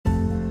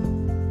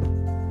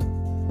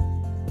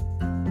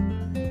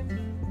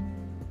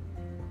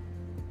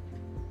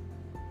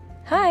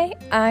Hi,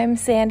 I'm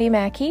Sandy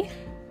Mackey,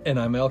 And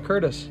I'm Al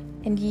Curtis.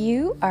 and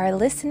you are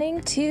listening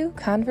to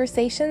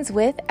Conversations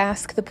with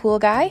Ask the Pool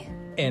Guy.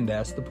 And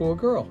Ask the Pool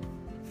Girl.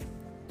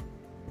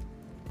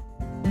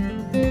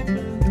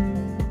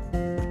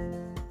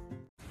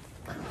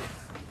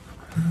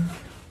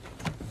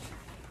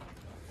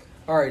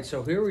 All right,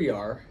 so here we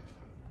are.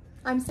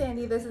 I'm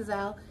Sandy, this is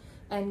Al,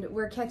 and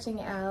we're catching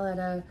Al at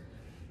a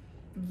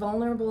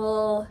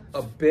vulnerable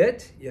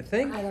You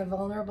think?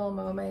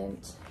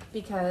 moment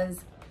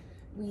because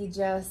we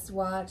just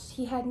watched,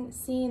 he hadn't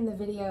seen the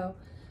video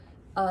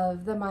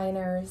of the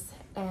miners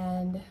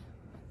and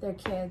their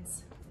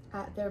kids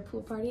at their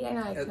pool party, and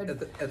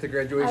At the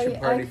graduation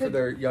party for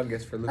their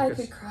youngest, for Lucas.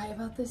 I could cry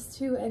about this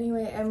too.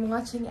 Anyway, I'm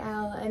watching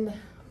Al, and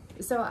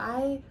so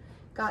I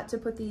got to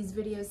put these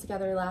videos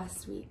together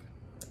last week,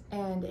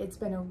 and it's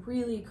been a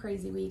really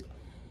crazy week.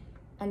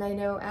 And I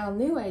know Al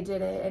knew I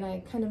did it, and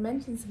I kind of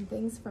mentioned some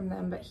things from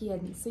them, but he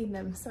hadn't seen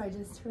them, so I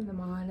just turned them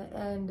on.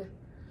 And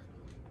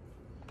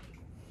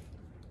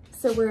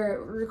so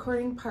we're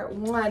recording part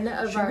one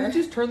of Should we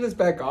just turn this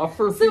back off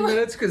for a few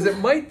minutes? Because it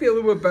might be a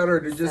little bit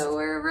better to just So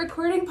we're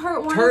recording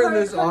part one turn of our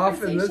this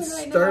off and let's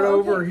conversation. start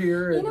over Okay.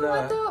 here. You know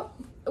what though?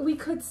 We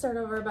could start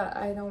over, but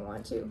I don't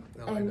want to.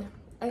 No, And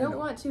I don't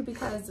want to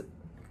because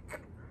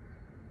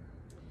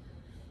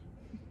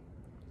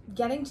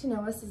getting to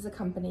know us as a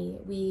company,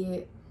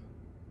 we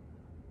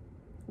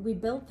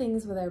build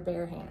things with our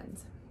bare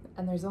hands,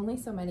 and there's only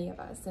so many of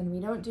us, and we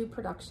don't do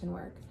production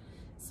work.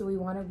 So we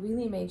want to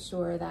really make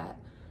sure that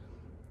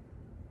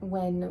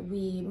when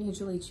we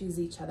mutually choose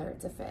each other,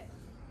 it's a fit.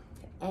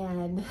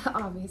 And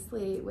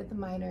obviously with the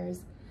miners,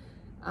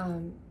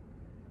 it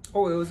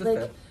was a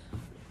fit.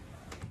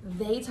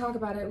 They talk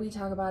about it, we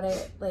talk about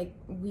it, like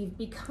we've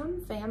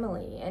become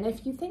family. And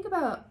if you think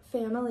about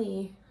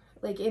family,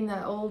 like in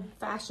the old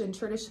fashioned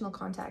traditional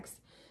context,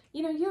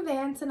 you know, you have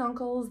aunts and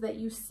uncles that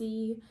you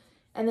see,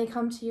 and they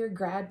come to your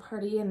grad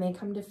party, and they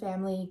come to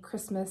family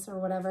Christmas or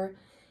whatever.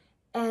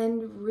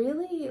 And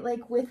really,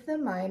 like with the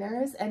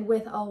miners and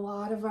with a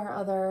lot of our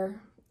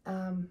other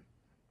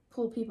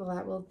pool people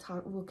that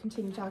we'll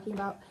continue talking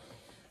about,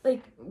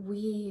 like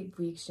we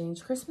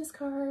exchange Christmas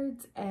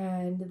cards,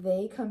 and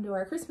they come to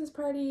our Christmas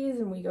parties,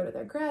 and we go to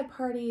their grad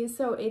parties.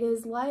 So it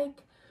is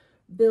like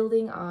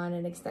building on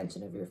an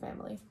extension of your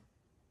family.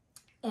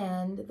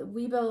 And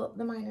we built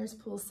the miners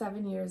pool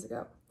 7 years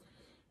ago.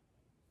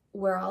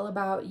 We're all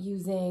about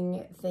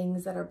using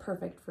things that are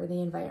perfect for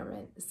the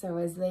environment. So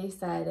as they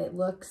said, it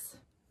looks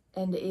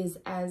and is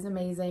as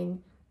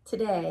amazing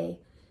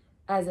today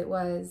as it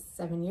was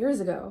 7 years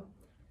ago.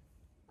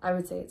 I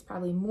would say it's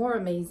probably more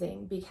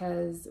amazing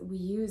because we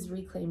use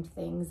reclaimed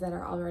things that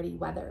are already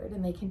weathered,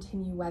 and they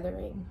continue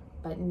weathering.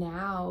 But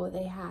now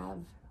they have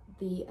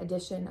the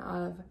addition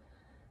of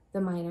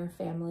the miner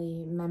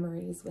family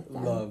memories with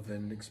them. Love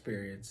and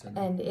experience.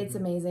 And it's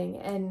amazing.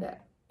 And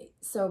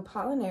so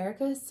Paul and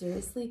Erica,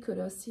 seriously,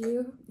 kudos to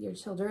you. Your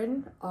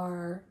children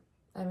are,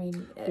 I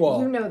mean,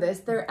 you know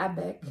this, they're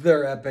epic.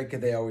 They're epic,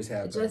 and they always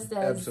have been.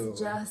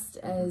 Just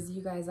as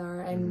you guys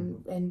are.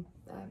 And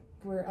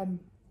I'm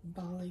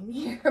bawling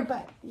here,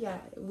 but yeah,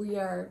 we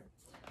are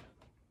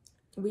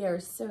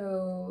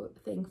so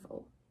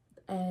thankful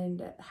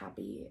and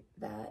happy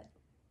that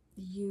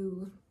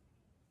you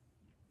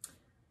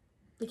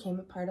became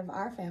a part of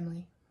our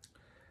family.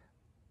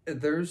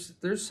 There's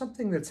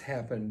something that's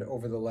happened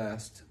over the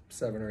last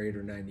 7 or 8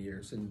 or 9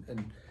 years,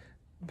 and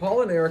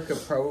Paul and Erica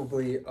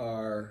probably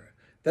are.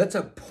 That's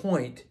a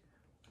point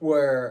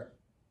where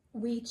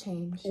we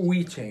changed.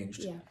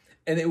 Yeah,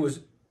 and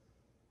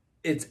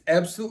it's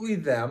absolutely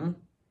them.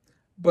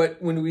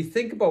 But when we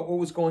think about what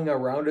was going on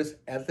around us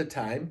at the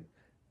time,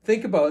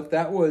 think about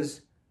that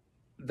was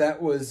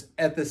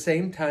at the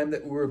same time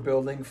that we were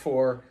building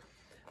for.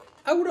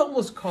 I would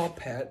almost call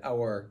Pat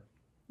our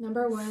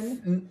number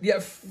one. Yeah,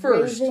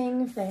 first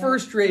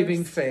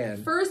raving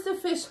fan. First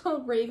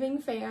official raving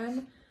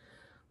fan.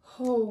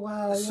 Oh,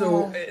 wow.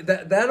 So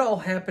that all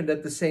happened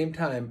at the same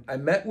time. I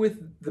met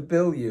with the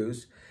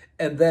Billius,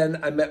 and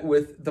then I met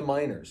with the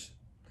miners.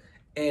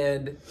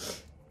 And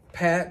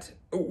Pat,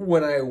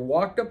 when I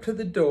walked up to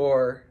the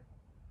door,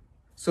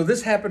 so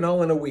this happened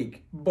all in a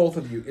week, both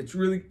of you. It's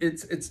really,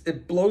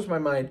 it blows my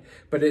mind,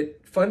 but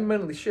it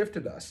fundamentally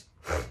shifted us.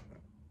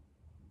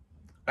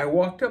 I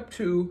walked up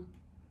to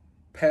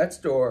Pat's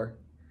door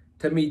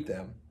to meet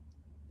them.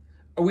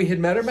 We had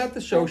met her at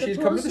the show. She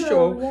had come to the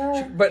show.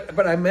 Yeah.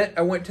 But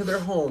I went to their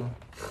home,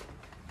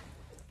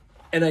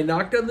 and I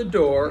knocked on the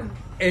door,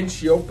 and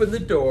she opened the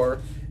door,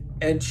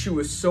 and she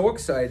was so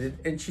excited,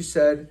 and she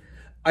said,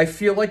 "I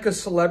feel like a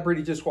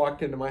celebrity just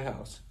walked into my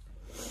house."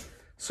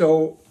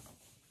 So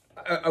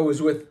I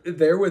was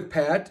there with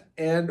Pat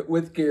and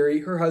with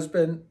Gary, her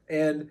husband,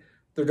 and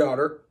their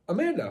daughter,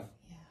 Amanda.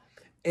 Yeah.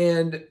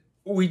 And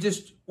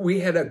we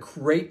had a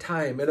great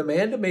time. And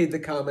Amanda made the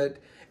comment,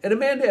 and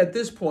Amanda at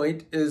this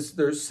point is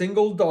their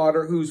single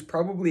daughter who's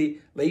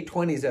probably late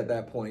 20s at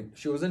that point.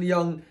 She wasn't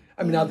young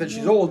I mean, not that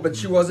she's old, but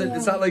she wasn't.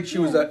 It's not like she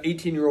was Yeah. an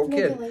 18-year-old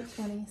Maybe kid. late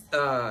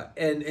 20s.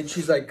 And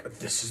she's like,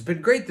 this has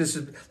been great. This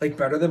is like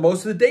better than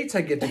most of the dates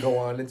I get to go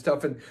on and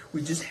stuff. And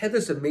we just had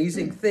this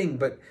amazing thing.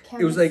 But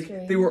it was like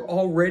Chemistry. they were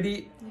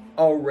already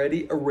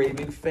a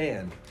raving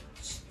fan.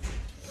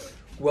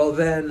 Well,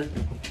 then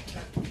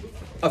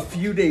a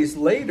few days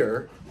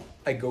later,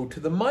 I go to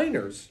the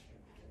Miners.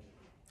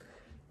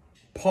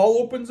 Paul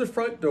opens the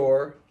front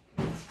door.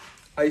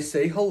 I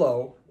say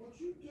hello.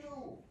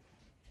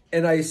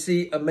 And I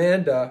see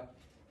Amanda.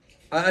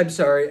 I'm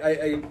sorry.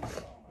 I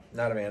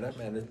not Amanda.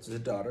 Amanda's the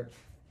daughter.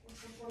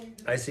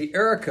 I see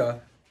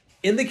Erica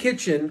in the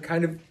kitchen,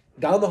 kind of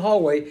down the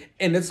hallway,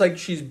 and it's like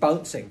she's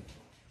bouncing.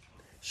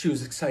 She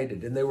was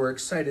excited, and they were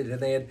excited, and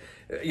they had,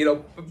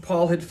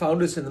 Paul had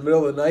found us in the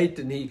middle of the night,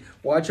 and he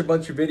watched a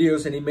bunch of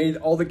videos, and he made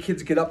all the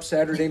kids get up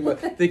Saturday,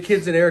 the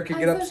kids and Erica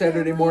get up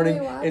Saturday morning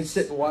and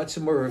sit and watch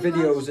some of our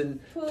videos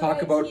and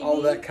talk about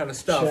all that kind of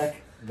stuff.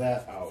 Check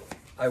that out.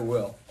 I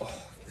will. Oh,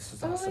 this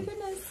is Oh awesome. my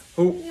goodness.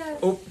 Oh,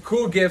 oh,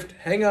 cool gift.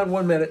 Hang on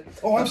 1 minute.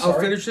 Oh, I'm I'll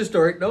sorry. finish the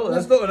story. No,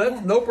 that's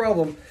no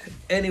problem.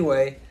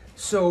 Anyway,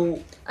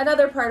 so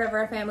Another part of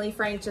our family,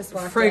 Frank just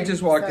walked in. Frank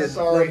just walked in.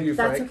 Sorry. Love you,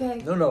 That's Frank.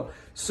 okay. No.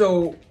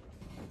 So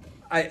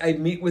I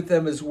meet with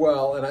them as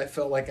well, and I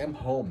felt like I'm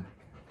home.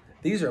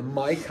 These are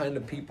my kind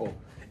of people.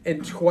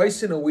 And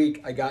twice in a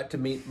week, I got to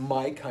meet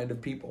my kind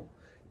of people.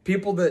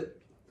 People that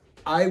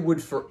I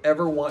would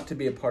forever want to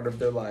be a part of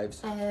their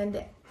lives.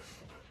 And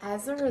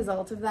as a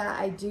result of that,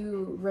 I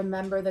do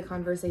remember the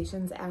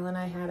conversations Al and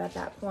I had at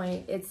that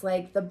point. It's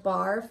like the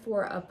bar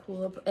for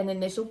an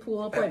initial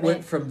pool I appointment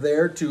went from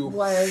there to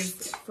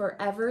was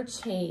forever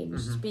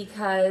changed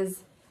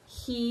because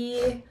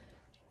he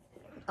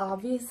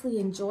obviously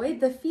enjoyed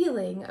the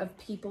feeling of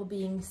people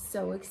being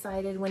so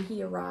excited when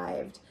he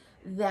arrived,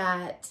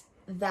 that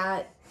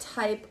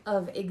type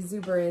of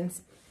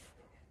exuberance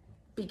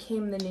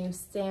became the new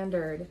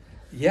standard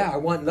yeah, I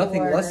want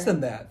nothing for- less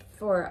than that.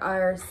 for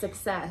our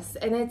success.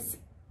 And it's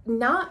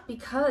not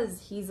because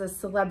he's a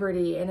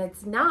celebrity, and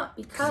it's not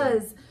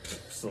because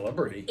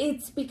Celebrity.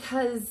 it's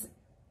because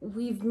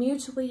we've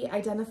mutually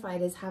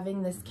identified as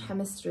having this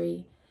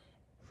chemistry.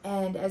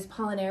 And as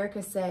Paul and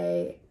Erica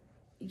say,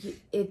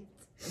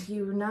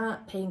 you're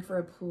not paying for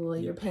a pool,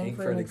 you're paying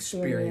for an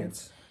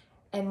experience.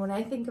 And when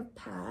I think of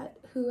Pat,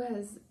 who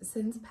has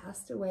since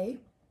passed away,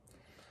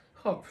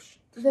 Oh,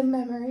 the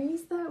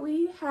memories that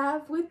we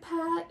have with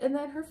Pat and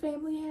that her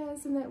family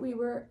has, and that we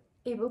were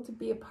able to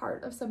be a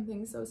part of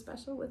something so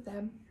special with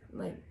them,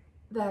 like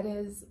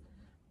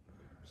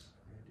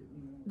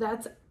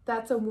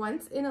that's a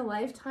once in a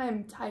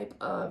lifetime type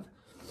of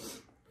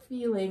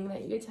feeling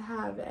that you get to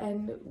have,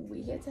 and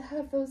we get to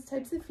have those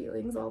types of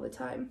feelings all the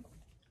time.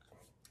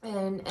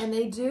 And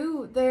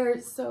they're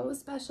so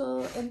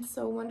special and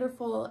so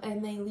wonderful,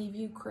 and they leave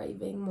you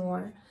craving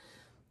more,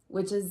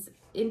 which is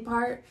in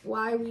part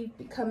why we've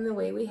become the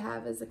way we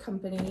have as a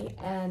company,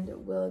 and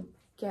we'll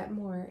get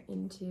more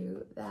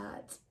into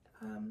that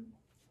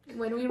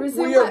when we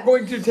resume. we are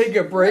going to take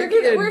a break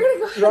We're gonna and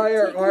go ahead dry and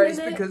our take a eyes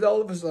minute. because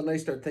all of a sudden I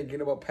start thinking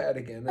about Pat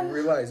again and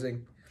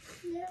realizing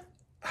Yeah.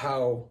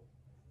 how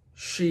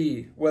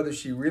whether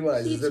she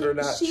realizes it or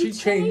not, she changed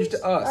changed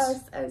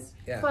us. as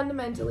Yeah.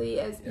 fundamentally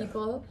as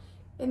people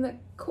in the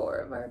core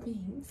of our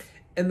beings.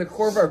 And the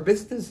core of our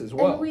business as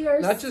well. we are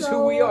not just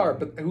who we so- are,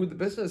 but who the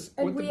business,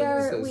 And what the we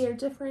business is. are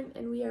different,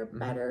 and we are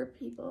better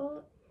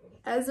people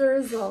as a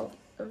result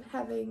of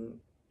having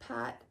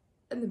Pat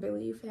and the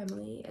Billy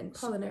family and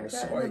Paul and Erica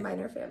So and the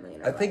Minor family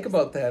in our I think lives.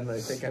 about that and I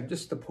think I'm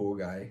just the pool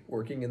guy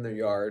working in their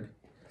yard.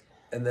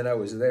 And then I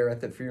was there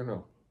at the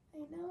funeral. I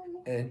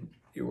know. And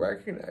you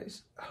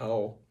recognize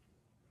how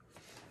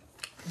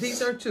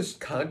these aren't just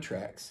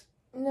contracts.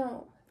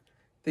 No.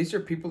 These are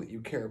people that you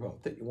care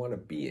about, that you want to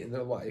be in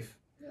their life.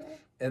 Yeah.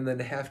 And then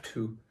have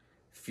to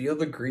feel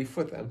the grief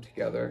with them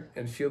together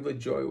and feel the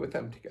joy with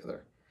them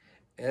together.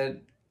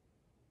 And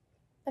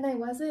And I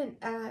wasn't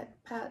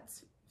at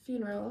Pat's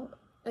funeral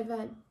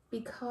event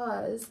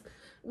because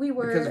we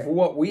were... because of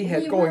what we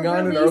had we going were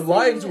on in our releasing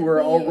lives,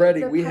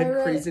 the we had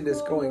pirate craziness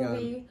pool going on.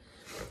 movie,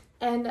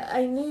 and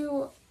I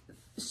knew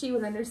she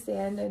would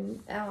understand,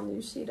 and Al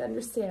knew she'd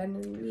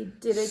understand, and we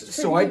did it.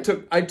 So I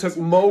took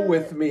Mo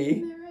with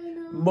me. I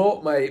know.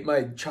 Mo,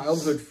 my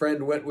childhood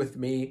friend, went with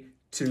me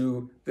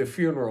to the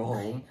funeral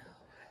home,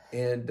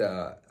 and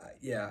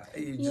yeah,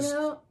 You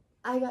know,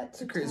 I got to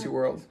it's a crazy chat-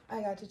 world.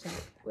 I got to chat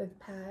with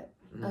Pat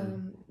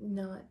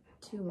not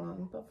too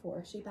long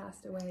before she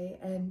passed away,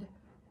 and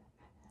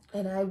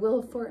I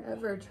will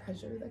forever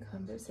treasure the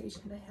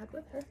conversation I had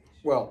with her.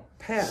 Well,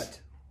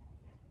 Pat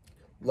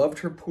loved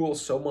her pool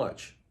so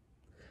much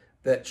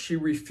that she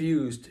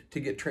refused to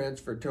get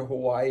transferred to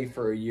Hawaii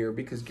for a year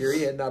because Gary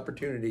had an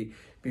opportunity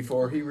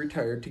before he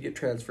retired to get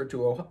transferred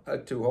to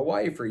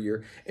Hawaii for a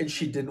year, and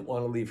she didn't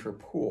want to leave her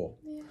pool.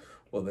 Yeah.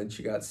 Well, then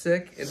she got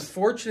sick, and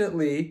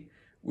fortunately,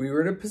 we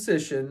were in a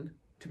position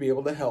to be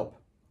able to help.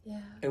 Yeah.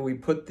 And we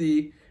put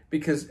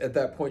because at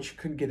that point she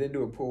couldn't get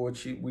into a pool,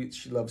 which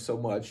she loved so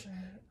much. Right.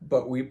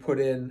 But we put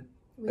in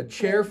a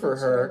chair for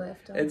her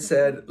and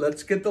said,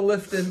 let's get the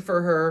lift in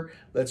for her.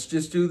 Let's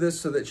just do this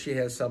so that she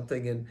has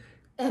something. And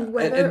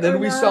then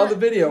we saw the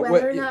video.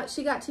 Whether or not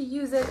she got to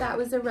use it, that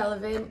was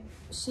irrelevant.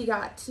 She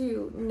got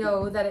to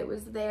know that it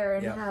was there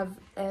and have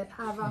a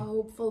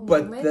hopeful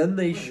moment. But then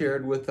they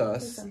shared with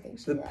us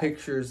the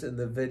pictures in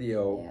the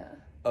video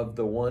of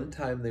the one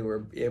time they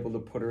were able to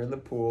put her in the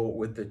pool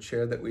with the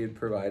chair that we had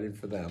provided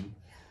for them.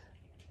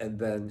 And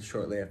then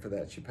shortly after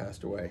that, she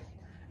passed away.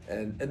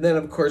 And then,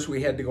 of course,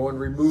 we had to go and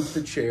remove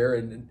the chair.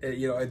 And,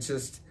 you know,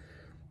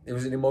 it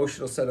was an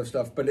emotional set of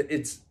stuff. But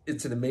it's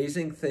an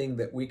amazing thing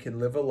that we can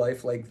live a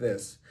life like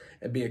this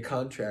and be a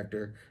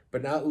contractor,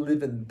 but not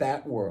live in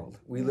that world.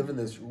 We live in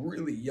this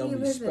really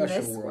yummy,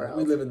 special world.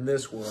 We live in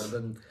this world.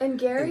 And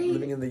Gary, and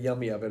living in the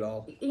yummy of it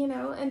all. You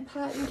know, and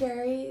Pat and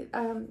Gary,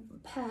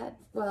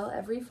 well,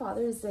 every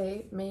Father's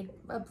Day made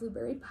a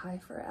blueberry pie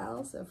for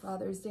Al. So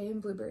Father's Day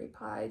and blueberry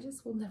pie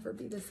just will never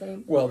be the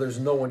same. Well, there's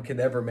no one can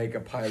ever make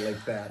a pie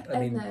like that. I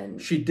mean,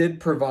 she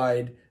did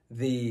provide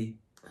the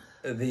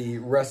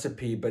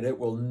recipe, but it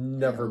will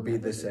never be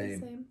the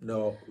same.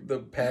 No, the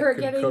Pat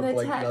could cook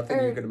like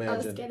nothing you can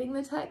imagine. Us getting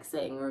the text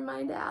saying,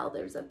 remind Al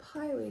there's a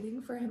pie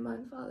waiting for him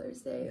on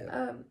Father's Day.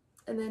 Yeah.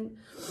 And then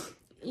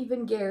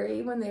even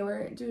Gary, when they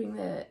were doing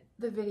the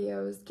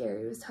videos,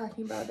 Gary was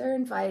talking about they're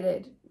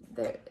invited.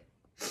 The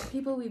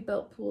people we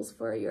built pools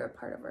for, you're a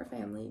part of our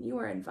family, and you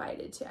are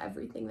invited to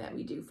everything that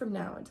we do from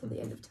now until the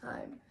end of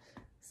time.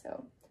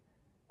 So...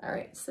 all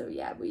right, so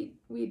yeah, we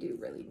do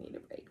really need a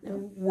break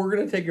now. We're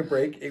going to take a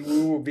break, and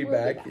we will be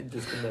back in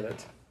just a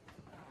minute.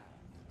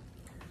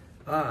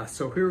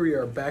 So here we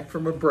are, back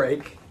from a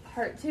break.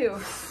 Part two.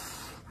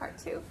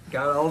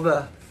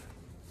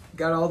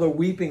 Got all the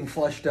weeping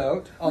flushed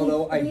out,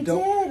 although I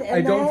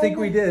don't think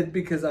we did,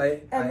 because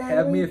I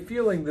have me a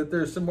feeling that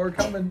there's some more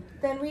coming.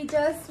 Then we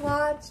just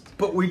watched.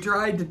 But we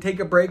tried to take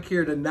a break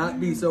here to not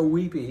be so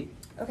weepy.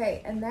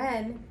 Okay, and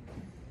then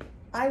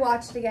I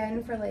watched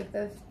again for like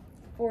the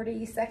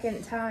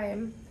 42nd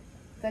time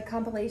the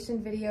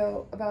compilation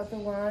video about the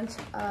launch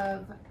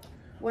of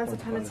Once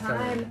Upon a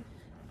Time,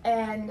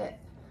 and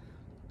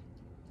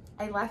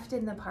I left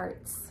in the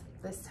parts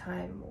this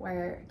time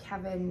where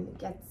Kevin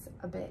gets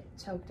a bit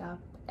choked up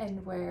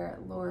and where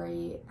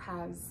Lori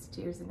has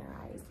tears in her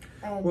eyes,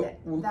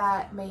 and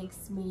that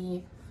makes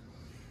me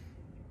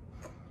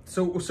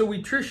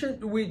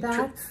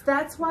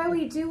that's why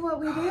we do what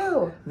we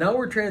do. Now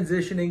we're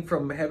transitioning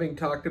from having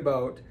talked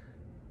about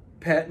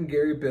Pat and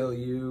Gary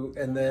Bilyeu,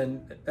 and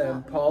then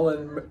Paul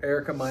and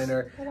Erica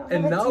Miner,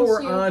 and now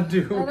we're on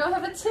to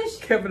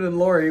Kevin and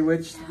Lori,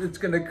 which it's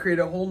going to create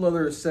a whole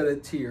nother set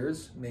of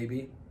tears.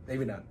 Maybe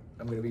not.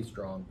 I'm going to be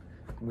strong.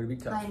 I'm going to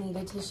be tough. I need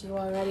a tissue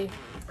already.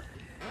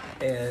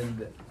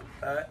 And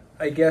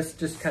I guess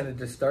just kind of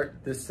to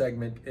start this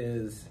segment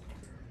is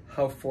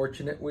how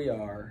fortunate we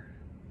are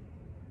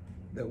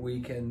that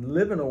we can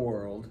live in a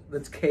world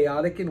that's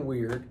chaotic and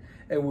weird,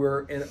 and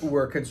we're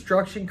a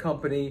construction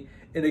company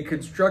in a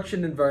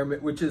construction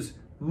environment which is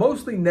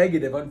mostly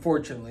negative,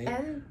 unfortunately.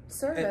 And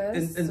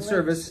service. And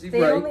service,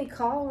 they only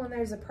call when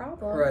there's a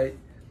problem. Right.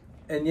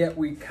 And yet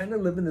we kind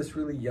of live in this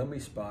really yummy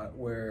spot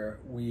where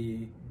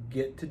we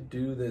get to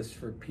do this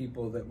for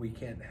people that we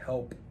can't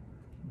help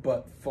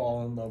but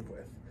fall in love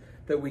with.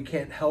 That we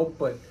can't help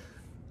but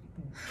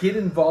get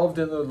involved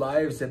in their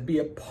lives and be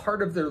a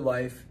part of their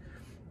life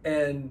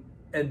and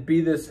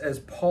be this, as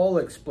Paul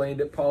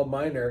explained it, Paul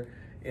Miner,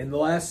 in the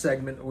last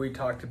segment we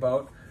talked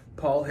about,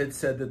 Paul had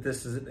said that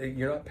this is,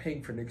 you're not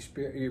paying for an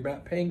experience, you're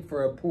not paying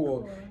for a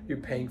pool, you're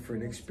paying for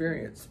an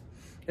experience.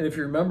 And if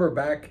you remember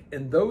back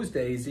in those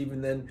days,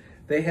 even then,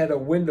 they had a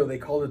window, they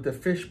called it the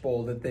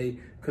fishbowl, that they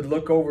could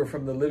look over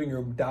from the living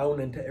room down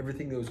into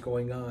everything that was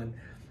going on.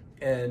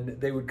 And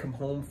they would come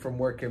home from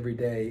work every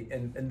day.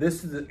 And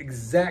this is the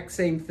exact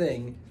same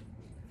thing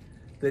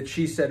that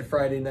she said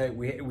Friday night.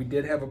 We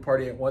did have a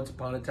party at Once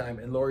Upon a Time,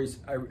 and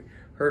I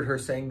heard her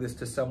saying this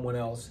to someone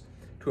else,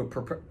 to a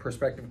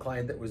prospective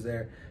client that was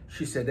there.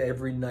 She said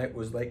every night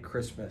was like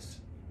Christmas.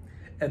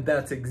 And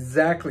that's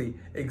exactly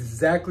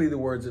the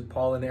words that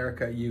Paul and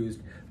Erica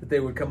used, that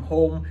they would come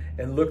home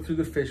and look through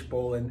the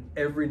fishbowl, and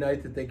every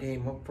night that they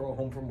came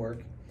home from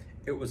work,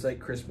 it was like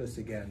Christmas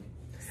again.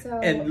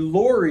 And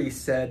Lori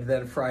said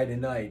that Friday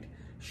night,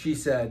 she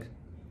said,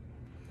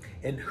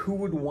 and who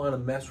would want to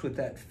mess with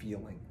that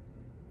feeling?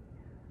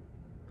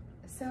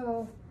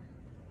 So,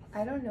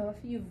 I don't know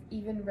if you've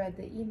even read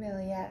the email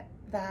yet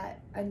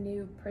that a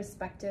new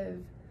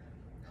prospective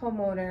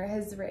homeowner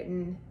has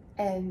written,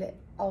 and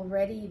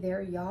already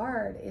their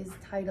yard is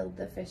titled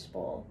the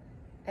Fishbowl,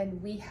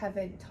 and we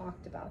haven't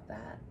talked about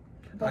that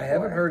before. I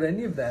haven't heard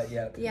any of that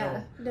yet.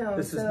 Yeah, no.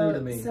 This is new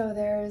to me. So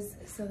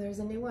there's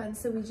a new one.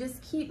 So we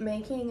just keep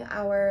making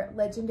our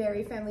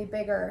legendary family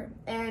bigger.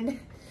 And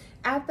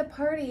at the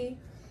party,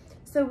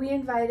 so we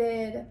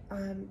invited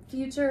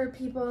future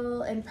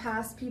people and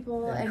past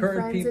people and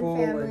friends people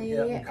and family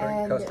and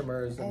current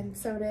customers. And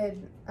so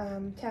did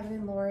Kevin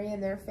and Lori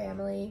and their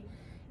family.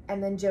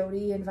 And then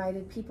Jody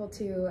invited people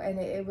too, and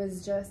it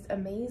was just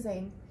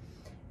amazing.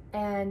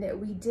 And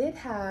we did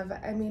have,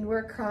 I mean,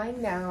 we're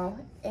crying now,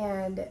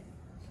 and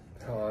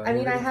Oh, I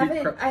mean, I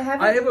haven't. I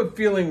have a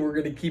feeling we're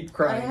gonna keep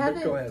crying. I But go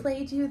haven't ahead.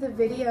 played you the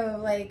video,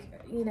 like,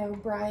 you know,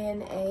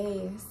 Brian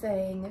A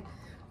saying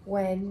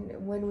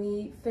when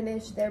we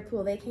finished their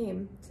pool, they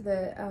came to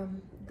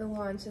the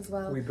launch as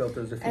well. We built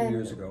those a few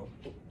years ago.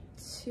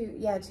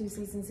 2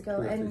 seasons ago.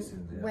 2 or 3 And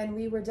seasons, yeah. when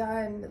we were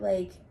done,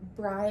 like,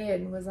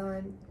 Brian was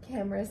on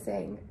camera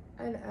saying,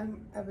 and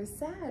I was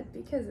sad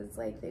because it's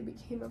like they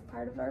became a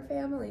part of our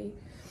family.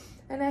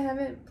 And I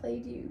haven't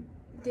played you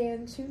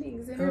Dan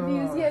Tuning's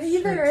interviews yet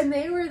either, shit. and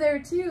they were there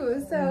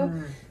too.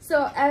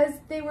 So as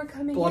they were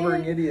coming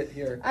Blubbering in, idiot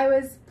here. I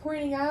was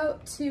pointing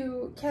out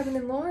to Kevin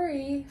and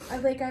Lori,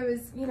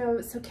 you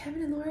know, so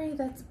Kevin and Lori,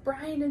 that's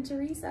Brian and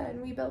Teresa,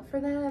 and we built for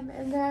them,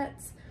 and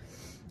that's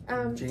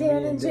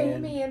Dan and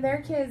Jamie and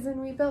their kids, and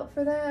we built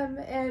for them.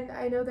 And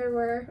I know there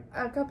were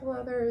a couple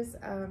others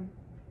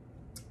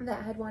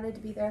that had wanted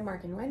to be there.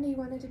 Mark and Wendy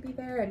wanted to be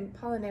there, and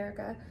Paul and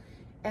Erica.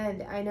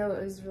 And I know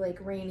it was like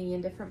rainy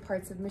in different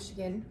parts of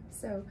Michigan,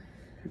 so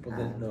people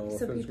didn't know if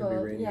so it was people, going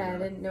to be raining. yeah,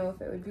 didn't know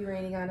if it would be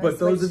raining on us. But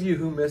those of you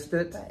who missed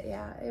it, but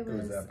yeah, it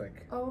was was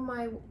epic. Oh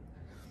my!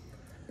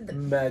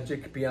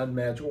 Magic beyond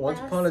magic. Once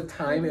Best upon a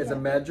time is a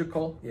ever.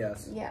 magical.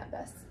 Yes. Yeah,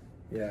 best.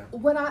 Yeah.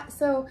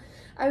 So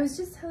I was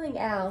just telling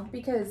Al,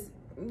 because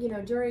you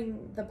know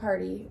during the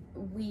party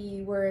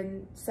we were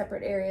in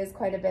separate areas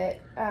quite a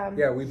bit.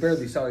 Yeah, we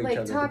barely saw each like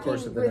other the talking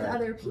course of the with night.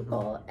 other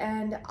people,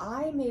 and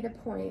I made a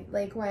point,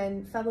 like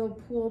when fellow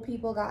pool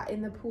people got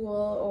in the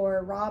pool,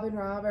 or Rob and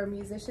Rob, or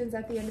musicians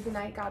at the end of the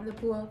night got in the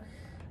pool,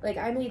 like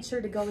I made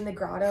sure to go in the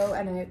grotto,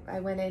 and I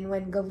went in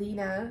when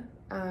Galena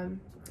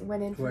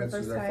went in for the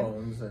first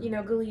time. You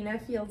know, Galena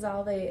fields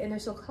all the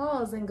initial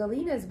calls, and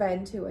Galena's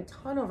been to a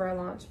ton of our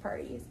launch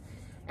parties.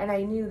 And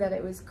I knew that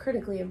it was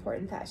critically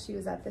important that she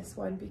was at this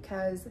one,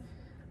 because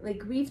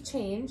like we've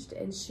changed,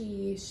 and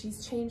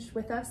she's changed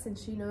with us, and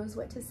she knows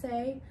what to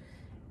say,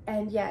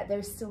 and yet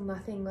there's still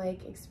nothing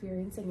like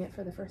experiencing it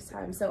for the first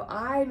time. So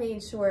I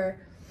made sure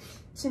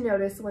to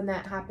notice when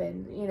that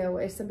happened. You know,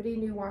 if somebody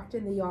new walked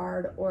in the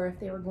yard, or if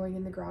they were going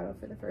in the grotto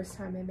for the first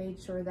time, I made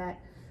sure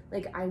that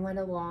like I went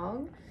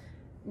along.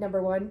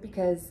 Number one,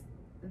 because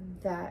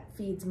that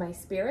feeds my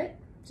spirit,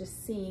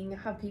 just seeing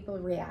how people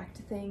react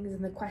to things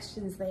and the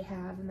questions they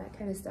have and that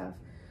kind of stuff.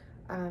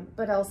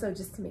 But also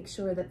just to make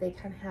sure that they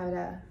kind of had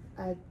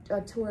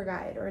a tour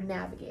guide or a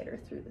navigator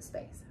through the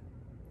space.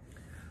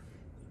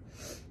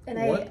 And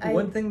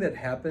one thing that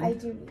happened. I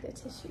do need a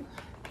tissue.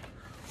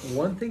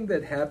 One thing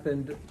that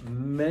happened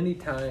many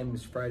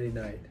times Friday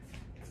night.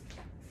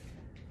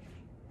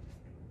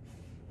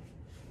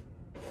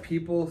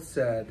 People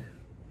said,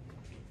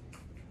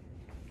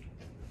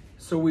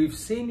 so we've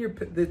seen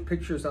the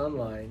pictures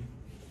online,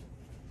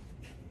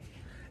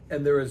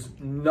 and there is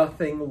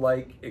nothing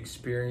like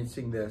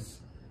experiencing this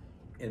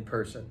in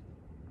person.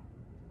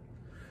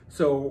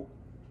 So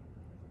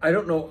I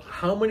don't know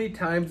how many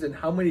times and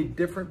how many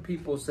different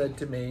people said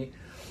to me,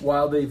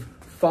 while they've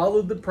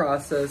followed the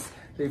process,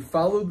 they've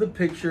followed the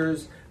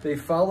pictures, they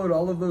followed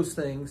all of those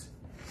things,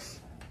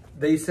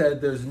 they said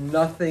there's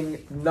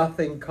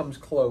nothing comes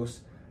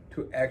close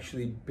to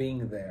actually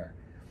being there.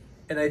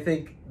 And I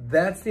think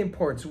that's the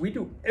importance. We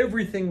do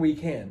everything we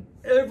can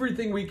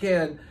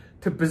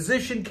to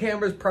position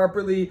cameras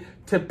properly,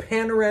 to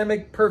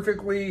panoramic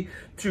perfectly,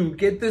 to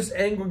get this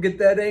angle, get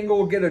that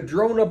angle, get a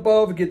drone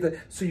above,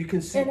 so you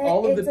can see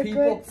all of the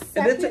people.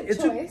 And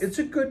it's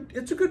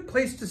a good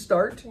place to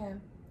start. Yeah.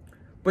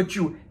 But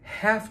you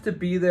have to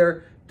be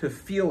there to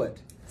feel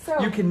it. So,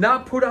 you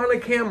cannot put on a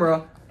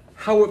camera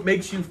how it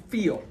makes you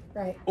feel.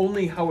 Right.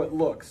 Only how it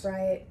looks.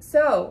 Right.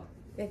 So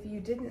if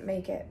you didn't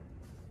make it,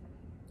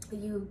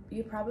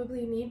 you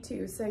probably need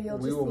to. So you'll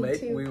We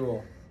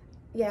will.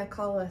 Yeah,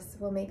 call us.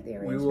 We'll make the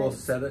arrangements. We will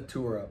set a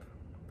tour up.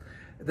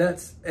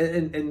 That's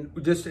and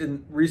just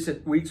in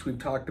recent weeks we've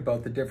talked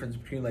about the difference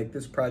between like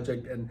this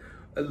project and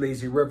a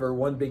Lazy River.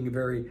 One being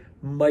very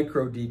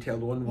micro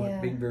detailed, one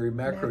being very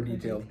macro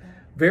detailed.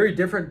 Very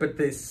different, but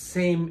the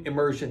same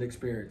immersion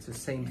experience, the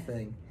same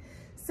thing.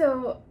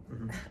 So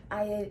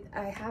I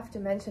have to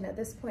mention at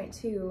this point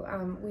too,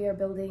 we are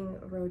building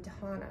Road to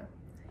Hana,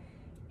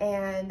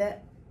 and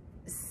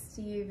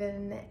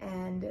Stephen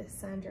and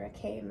Sandra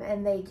came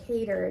and they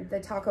catered the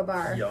taco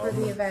bar for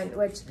the event,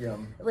 which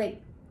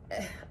like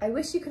I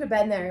wish you could have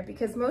been there,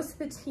 because most of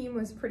the team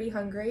was pretty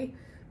hungry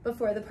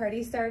before the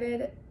party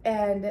started,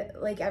 and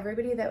like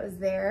everybody that was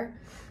there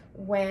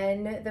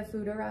when the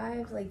food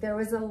arrived, like there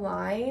was a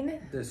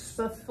line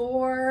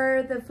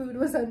before the food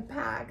was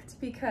unpacked,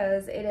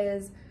 because it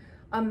is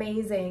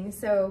amazing.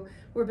 So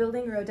we're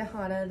building Road to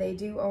Hana. They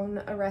do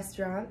own a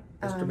restaurant,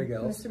 Mr.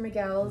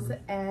 Miguel's,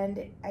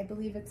 and I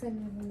believe it's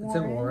in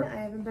Warren.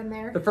 I haven't been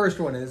there. The first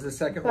one is. The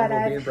second one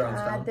will be in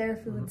Brownstown. I've had their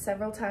food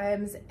several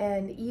times,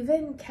 and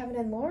even Kevin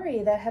and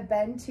Lori that have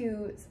been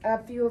to a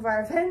few of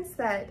our events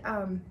that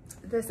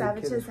the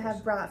Savages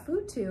have brought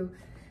food to,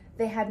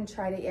 they hadn't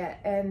tried it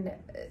yet. And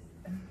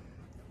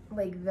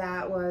Like,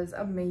 that was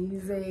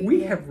amazing.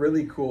 We have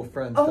really cool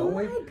friends, don't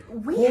we?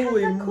 We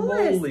Holy have the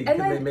coolest. moly, And can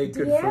they then make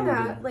good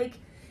Deanna, food. like,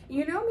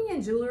 you know me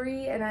in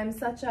jewelry, and I'm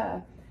such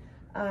a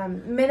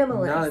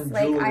minimalist.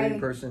 Non-jewelry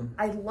person.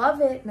 I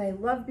love it, and I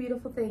love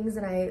beautiful things,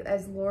 and I,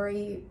 as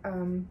Lori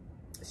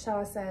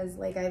Shaw says,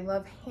 like, I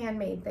love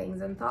handmade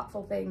things and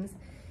thoughtful things.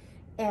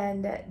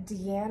 And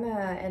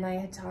Deanna and I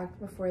had talked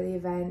before the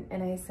event,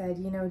 and I said,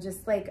 you know,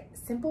 just like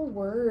simple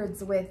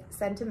words with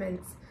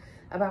sentiments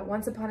about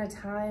once upon a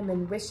time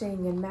and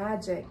wishing and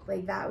magic,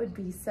 like that would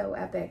be so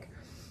epic.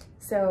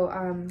 So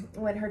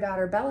when her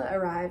daughter Bella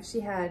arrived, she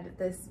had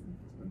this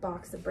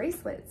box of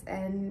bracelets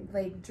and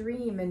like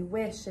dream and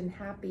wish and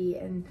happy,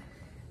 and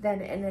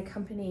then an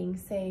accompanying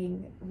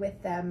saying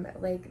with them,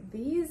 like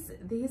these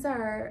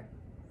are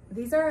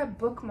a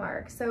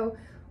bookmark. So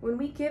when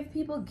we give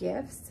people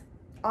gifts,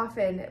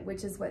 often,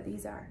 which is what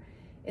these are,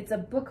 it's a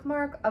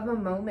bookmark of a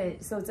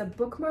moment. So it's a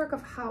bookmark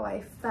of how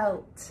I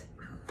felt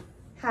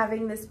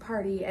having this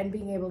party and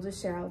being able to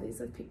share all these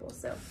with people.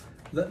 So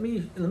let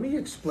me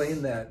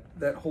explain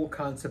that whole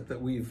concept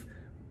that we've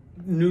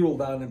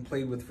noodled on and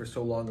played with for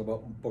so long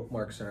about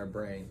bookmarks in our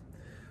brain.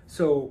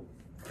 So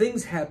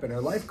things happen,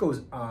 our life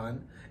goes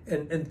on,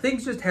 and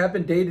things just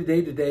happen day to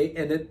day to day,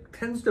 and it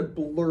tends to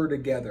blur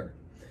together.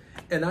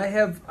 And I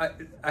have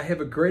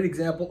a great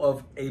example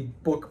of a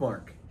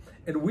bookmark.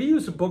 And we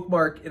use a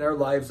bookmark in our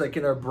lives, like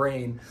in our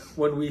brain,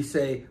 when we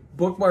say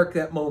bookmark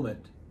that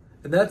moment.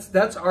 And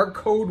that's our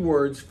code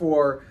words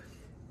for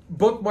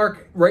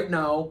bookmark right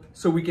now,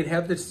 so we can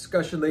have this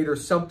discussion later.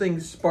 Something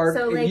sparked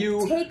so, in like,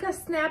 you. Take a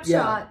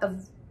snapshot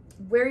of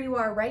where you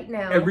are right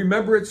now. And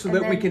remember it so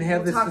that we can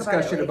have we'll this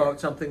discussion about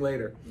something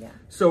later. Yeah.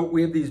 So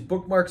we have these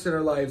bookmarks in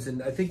our lives,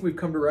 and I think we've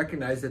come to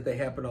recognize that they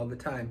happen all the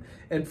time.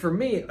 And for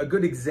me, a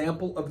good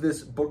example of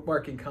this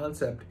bookmarking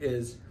concept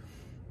is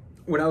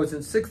when I was in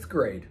 6th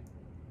grade.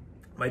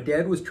 My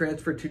dad was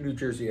transferred to New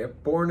Jersey. I'm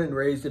born and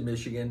raised in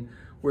Michigan.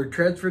 We're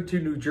transferred to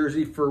New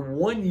Jersey for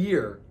 1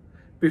 year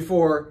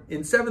before,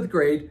 in 7th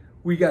grade,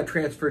 we got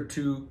transferred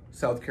to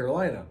South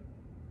Carolina.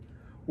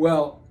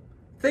 Well,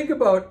 think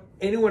about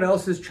anyone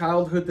else's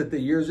childhood that the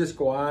years just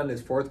go on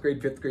as 4th grade,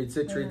 5th grade,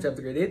 6th grade,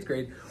 7th grade, 8th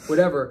grade,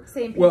 whatever.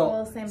 Same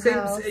people, same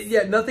house.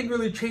 Yeah, nothing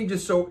really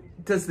changes. So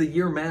does the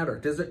year matter?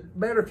 Does it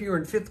matter if you're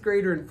in 5th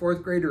grade or in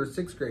 4th grade or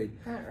 6th grade?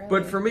 Not really.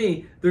 But for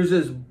me, there's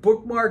this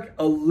bookmark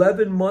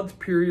 11-month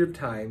period of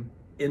time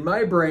in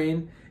my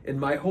brain, in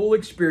my whole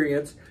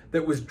experience,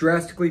 that was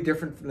drastically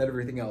different from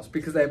everything else,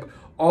 because I have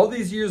all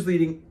these years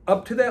leading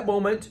up to that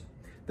moment,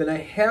 then I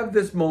have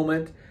this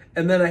moment,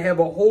 and then I have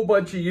a whole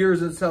bunch of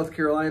years in South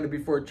Carolina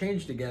before it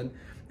changed again.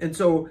 And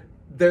so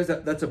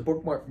that's a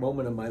bookmark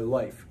moment in my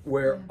life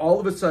where all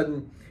of a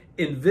sudden,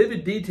 in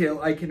vivid detail,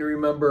 I can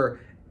remember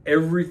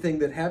everything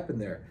that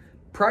happened there.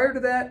 Prior to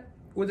that,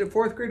 was it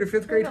 4th grade or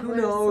 5th grade? Who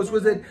knows?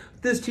 Was it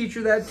this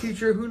teacher, that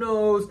teacher? Who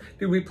knows?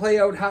 Did we play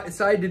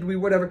outside? Did we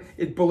whatever?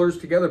 It blurs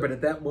together. But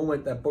at that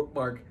moment, that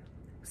bookmark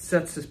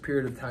sets this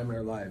period of time in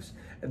our lives.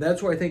 And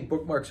that's why I think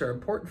bookmarks are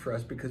important for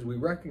us, because we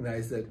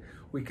recognize that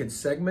we can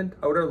segment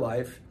out our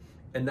life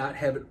and not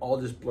have it all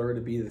just blur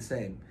to be the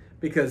same.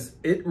 Because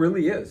it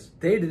really is.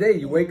 Day to day,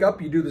 you wake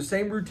up, you do the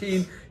same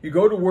routine, you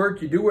go to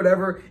work, you do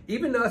whatever.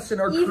 Even us in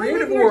our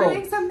creative world.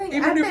 Doing something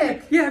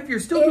epic. If you're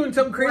still doing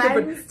something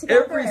creative, but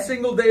every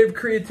single day of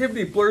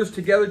creativity blurs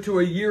together to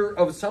a year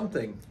of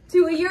something.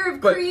 To a year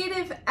of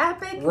creative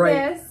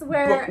epicness,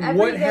 where but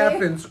what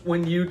happens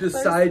when you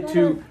decide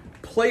to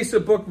place a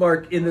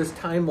bookmark in this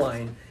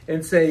timeline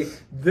and say,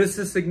 this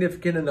is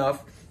significant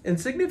enough? And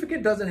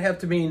significant doesn't have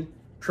to mean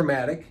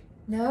traumatic.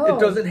 No. It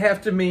doesn't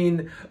have to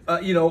mean,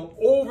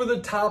 over the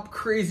top,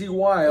 crazy,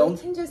 wild.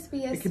 It can just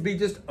be it could be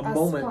just a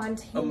moment,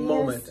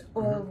 spontaneous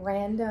or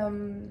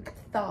random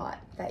thought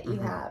that you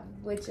have,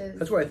 which is...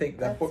 That's why I think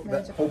that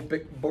whole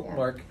big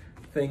bookmark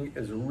thing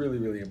is really,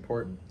 really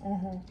important.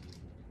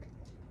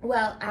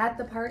 Well, at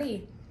the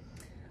party,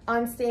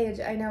 on stage,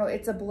 I know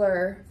it's a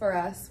blur for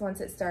us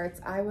once it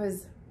starts.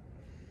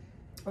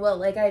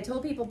 Like I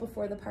told people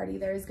before the party,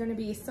 there's going to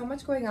be so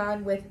much going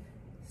on with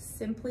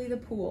simply the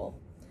pool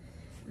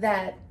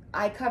that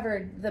I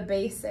covered the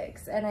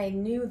basics, and I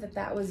knew that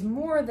that was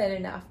more than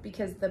enough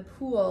because the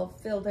pool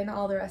filled in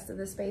all the rest of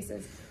the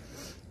spaces.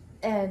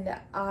 And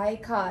I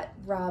caught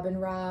Rob and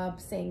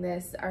Rob saying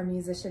this, our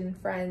musician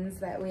friends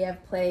that we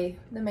have play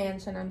the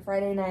Mansion on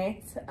Friday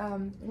nights.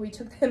 We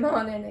took them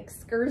on an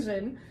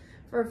excursion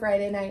for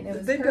Friday night, and it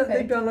was perfect.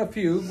 They've done a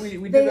few.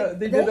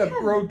 They did a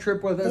road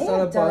trip with us on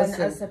a bus. They've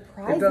done a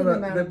surprising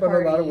amount of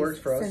parties a lot of works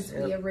for us since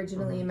we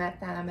originally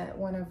met them at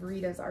one of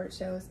Rita's art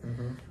shows.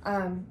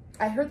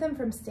 I heard them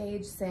from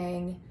stage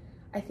saying,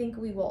 I think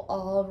we will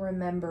all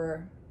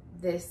remember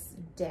this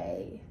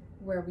day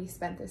where we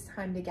spent this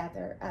time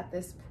together at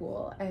this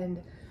pool.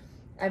 And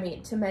I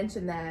mean, to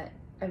mention that,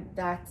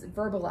 that's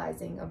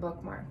verbalizing a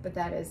bookmark, but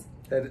that is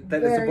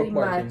that is a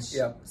bookmark.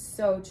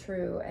 So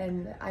true.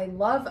 And I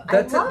love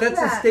that's that.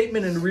 a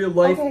statement in real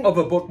life of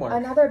a bookmark.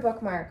 Another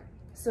bookmark.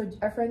 So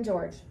our friend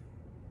George,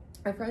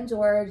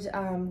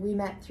 we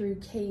met through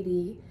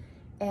Katie,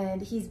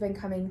 and he's been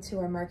coming to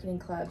our marketing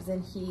clubs,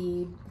 and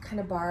he kind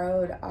of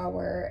borrowed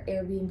our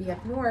Airbnb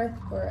up north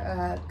for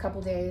a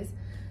couple days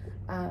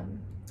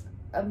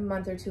a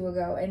month or two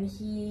ago, and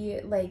he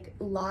like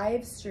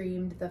live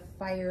streamed the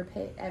fire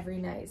pit every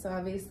night. So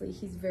obviously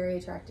he's very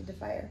attracted to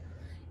fire,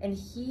 and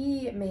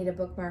he made a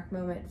bookmark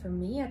moment for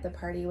me at the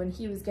party when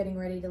he was getting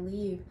ready to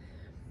leave.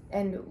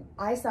 And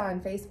I saw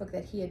on Facebook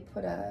that he had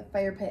put a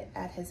fire pit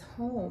at his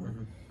home.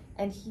 Mm-hmm.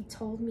 And he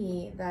told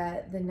me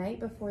that the night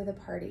before the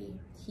party,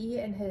 he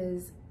and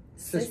his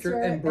sister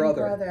and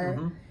brother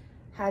mm-hmm.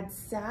 had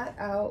sat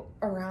out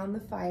around the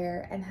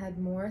fire and had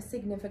more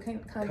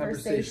significant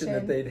conversation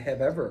that they'd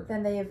have ever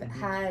than they've mm-hmm.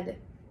 had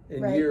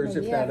in years,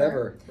 if not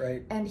ever,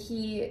 right? And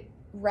he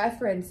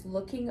referenced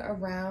looking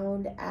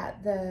around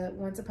at the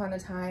Once Upon a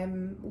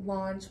Time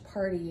launch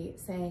party,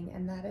 saying,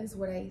 and that is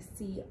what I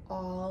see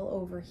all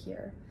over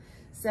here.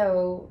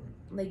 So,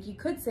 like, you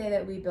could say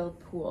that we build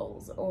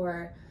pools,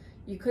 or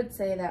you could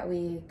say that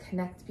we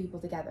connect people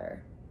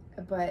together,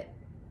 but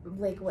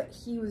like what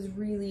he was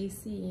really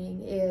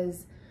seeing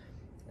is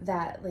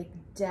that like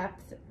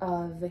depth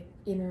of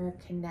inner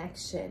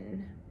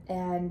connection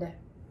and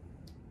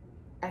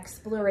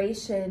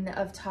exploration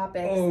of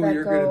topics that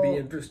you're going to be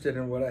interested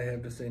in what I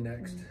have to say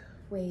next.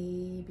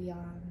 Way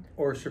beyond.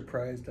 Or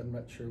surprised, I'm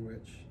not sure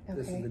which. Okay.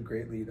 This is the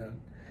great lead on.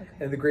 Okay.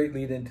 And the great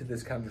lead into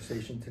this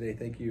conversation today.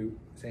 Thank you,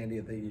 Sandy,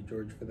 and thank you,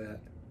 George, for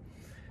that.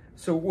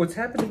 So what's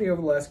happened to me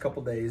over the last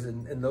couple of days,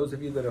 and those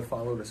of you that have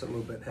followed us a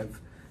little bit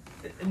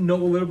know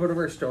a little bit of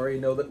our story,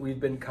 know that we've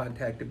been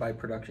contacted by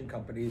production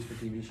companies for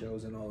TV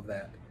shows and all of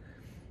that.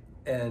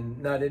 And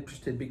not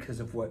interested because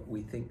of what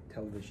we think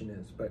television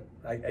is, but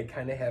I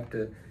kind of have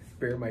to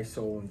bare my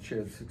soul and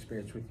share this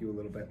experience with you a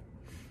little bit.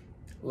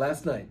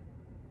 Last night,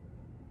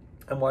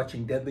 I'm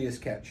watching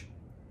Deadliest Catch,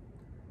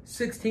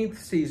 16th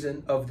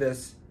season of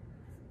this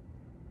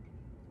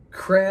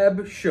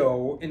crab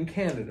show in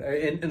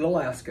Canada, in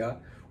Alaska,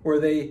 where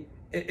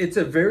it's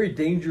a very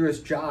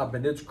dangerous job,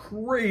 and it's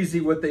crazy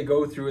what they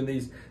go through, and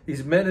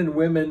these men and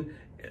women,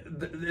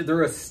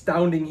 they're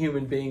astounding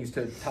human beings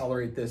to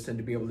tolerate this and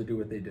to be able to do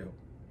what they do.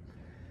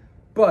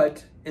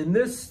 But in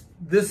this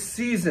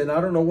season, I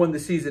don't know when the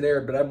season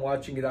aired, but I'm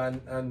watching it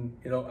on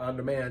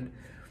demand.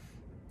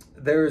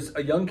 There's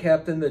a young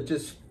captain that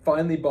just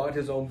finally bought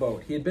his own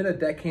boat. He had been a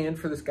deckhand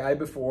for this guy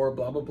before,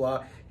 blah, blah,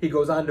 blah. He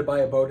goes on to buy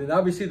a boat, and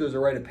obviously there's a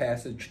rite of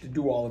passage to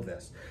do all of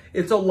this.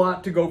 It's a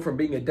lot to go from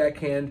being a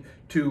deckhand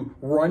to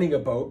running a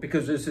boat,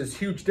 because there's this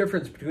huge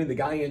difference between the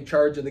guy in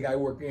charge and the guy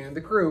working on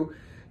the crew,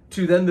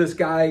 to then this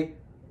guy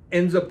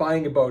ends up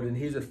buying a boat, and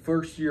he's a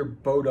first-year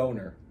boat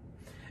owner.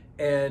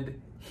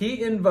 And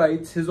he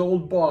invites his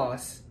old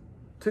boss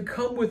to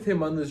come with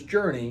him on this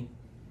journey,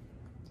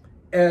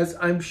 as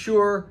I'm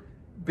sure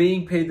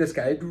being paid. This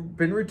guy had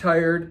been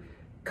retired,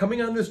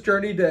 coming on this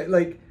journey to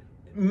like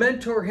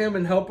mentor him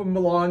and help him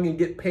along and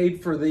get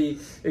paid for the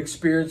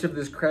experience of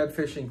this crab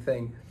fishing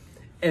thing.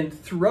 And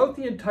throughout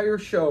the entire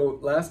show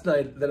last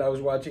night that I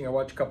was watching, I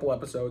watched a couple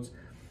episodes,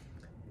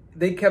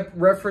 they kept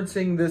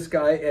referencing this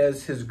guy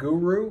as his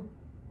guru,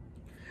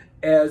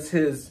 as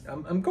his,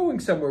 I'm going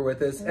somewhere with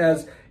this,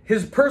 as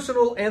his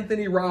personal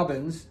Anthony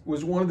Robbins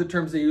was one of the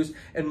terms they used,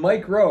 and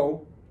Mike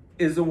Rowe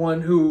is the one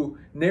who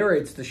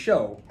narrates the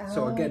show.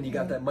 So again, you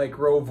got that Mike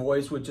Rowe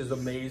voice, which is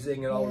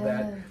amazing and all of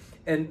that.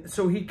 And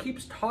so he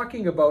keeps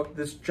talking about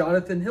this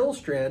Jonathan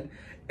Hillstrand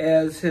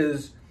as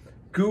his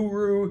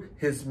guru,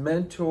 his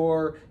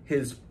mentor,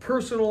 his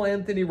personal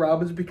Anthony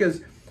Robbins,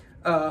 because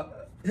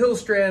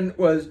Hillstrand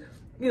was,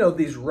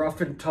 these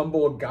rough and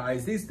tumble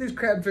guys. These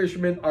crab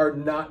fishermen are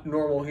not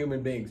normal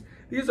human beings.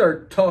 These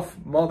are tough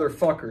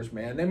motherfuckers,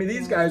 man. I mean,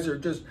 these guys are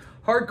just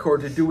hardcore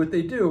to do what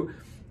they do.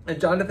 And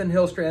Jonathan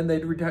Hillstrand,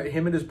 they'd retired.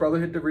 Him and his brother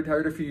had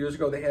retired a few years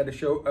ago. They had a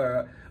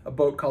show, a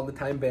boat called the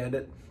Time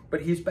Bandit.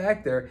 But he's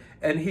back there,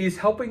 and he's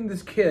helping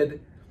this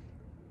kid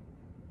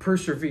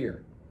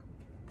persevere.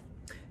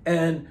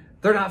 And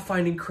they're not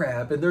finding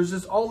crab, and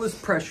there's all this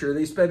pressure.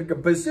 They spend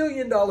 $1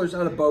 bazillion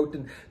on a boat,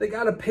 and they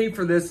got to pay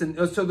for this, and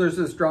so there's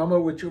this drama,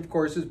 which of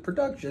course is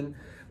production.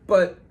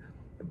 But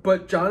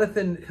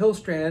Jonathan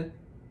Hillstrand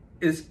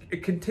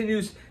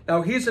continues.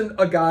 Now he's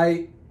a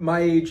guy my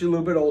age, a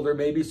little bit older,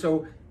 maybe,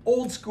 so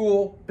old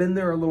school, been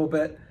there a little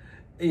bit,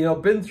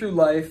 been through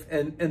life,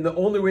 and the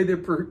only way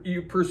that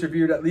you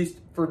persevered, at least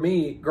for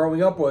me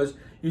growing up, was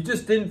you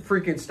just didn't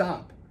freaking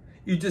stop.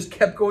 You just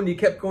kept going, you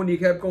kept going, you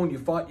kept going, you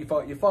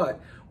fought.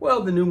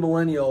 Well, the new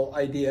millennial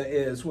idea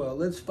is, well,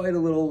 let's fight a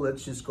little,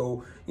 let's just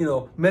go,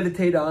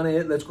 meditate on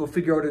it, let's go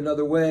figure out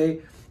another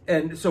way.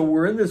 And so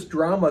we're in this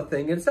drama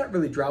thing, and it's not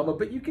really drama,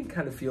 but you can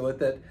kind of feel it,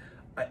 that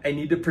I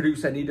need to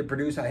produce,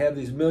 I have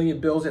these million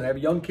bills, and I have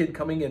a young kid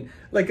coming in.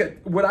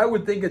 Like what I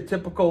would think a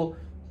typical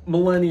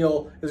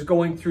millennial is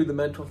going through the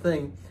mental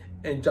thing,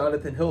 and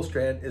Jonathan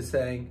Hillstrand is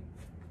saying,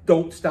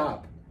 don't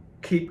stop,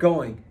 keep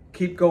going,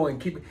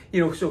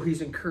 so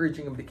he's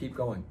encouraging him to keep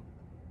going.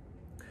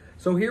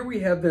 So here we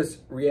have this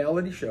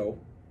reality show,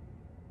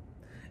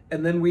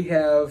 and then we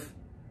have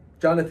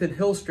Jonathan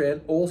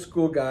Hillstrand, old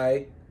school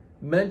guy,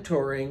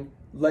 mentoring,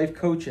 life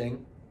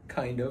coaching,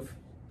 kind of.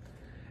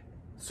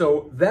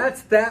 So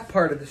that's that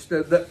part of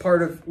that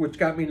part of which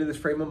got me into this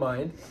frame of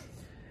mind.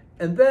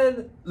 And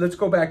then let's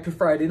go back to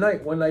Friday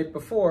night, one night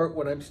before,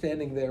 when I'm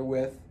standing there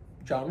with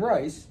John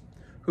Rice,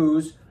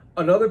 who's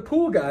another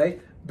pool guy,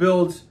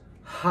 builds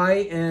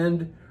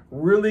high-end,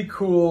 really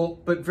cool,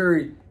 but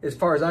very, as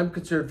far as I'm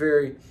concerned,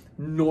 very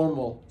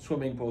normal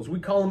swimming pools. We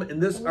call them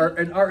in our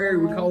area.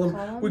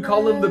 We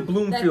call them the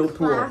Bloomfield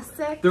pool.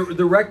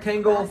 The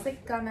rectangle.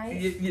 Classic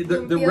gunite.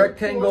 The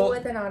rectangle pool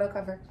with an auto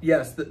cover.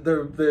 Yes,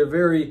 the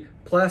very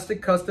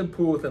plastic custom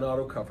pool with an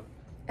auto cover.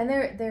 And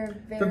they're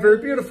very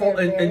beautiful,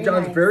 and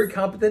John's nice. very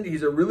competent.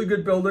 He's a really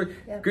good builder,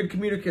 Yep. good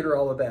communicator,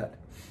 all of that.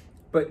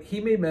 But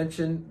he made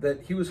mention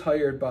that he was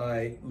hired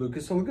by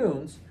Lucas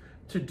Lagoons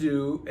to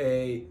do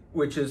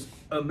which is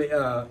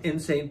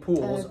Insane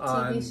Pools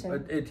on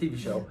a TV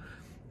show.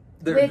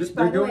 Which,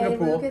 by the way,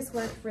 Lucas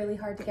worked really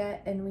hard to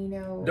get, and we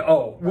know.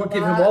 Oh, we'll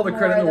give him all the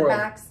credit in the world.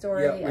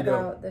 Backstory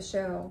about the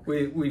show.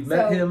 We've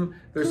met him.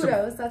 There's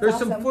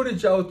some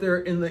footage out there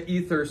in the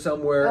ether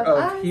somewhere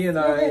of he and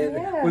I,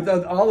 and with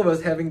all of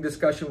us having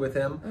discussion with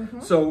him.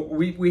 Mm-hmm. So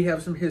we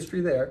have some history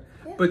there.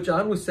 Yeah. But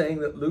John was saying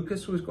that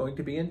Lucas was going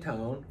to be in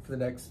town for the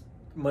next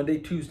Monday,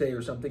 Tuesday,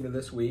 or something of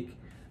this week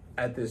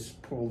at this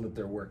pool that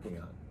they're working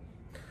on.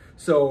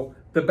 So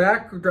the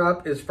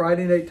backdrop is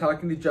Friday night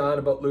talking to John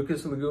about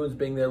Lucas Lagoons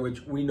being there,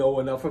 which we know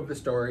enough of the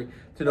story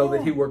to know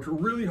that he worked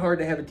really hard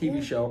to have a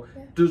TV show,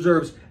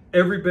 deserves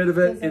every bit of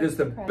it. It is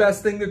the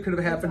best thing that could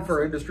have happened for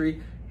our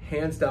industry,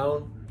 hands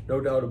down,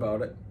 no doubt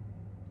about it.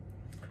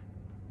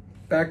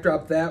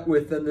 Backdrop that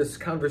with then this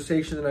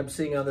conversation that I'm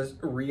seeing on this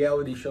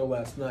reality show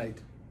last night.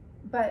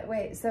 But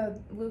wait,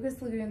 so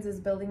Lucas Lagoons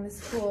is building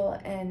this pool,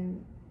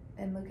 and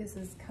Lucas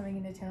is coming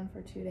into town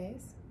for 2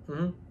 days?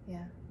 Mm-hmm.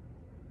 Yeah.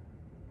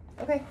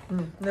 Okay.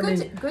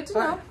 Good to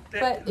know.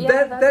 But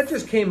yeah, that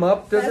just came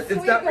up.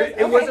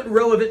 It wasn't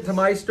relevant to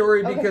my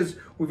story because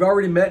we've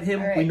already met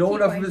him. Right, we know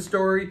enough of his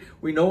story.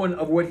 We know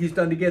of what he's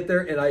done to get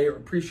there, and I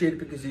appreciate it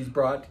because he's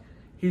brought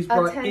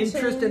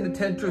interest and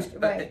attention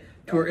to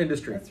our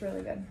industry. That's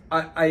really good.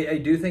 I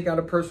do think on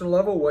a personal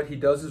level, what he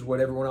does is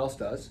what everyone else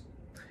does.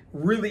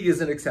 Really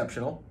isn't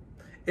exceptional.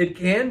 It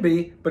can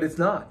be, but it's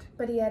not.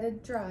 But he had a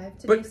drive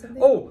to do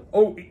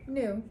something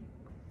new.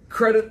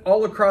 Credit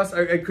all across.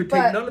 I could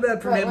take none of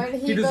that from him.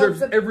 He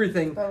deserves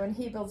everything. But when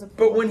he builds a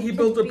pool,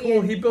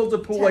 he builds a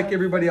pool like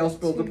everybody else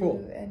builds a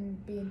pool.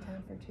 And be in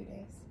town for 2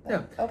 days.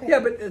 Yeah. Okay. Yeah,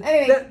 but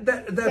anyway,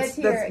 that's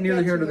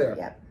neither here nor there.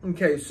 Yep.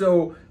 Okay,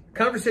 so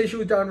conversation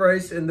with John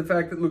Rice and the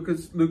fact that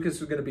Lucas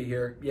was going to be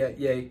here. Yeah,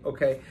 yay.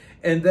 Okay,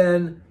 and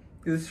then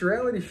this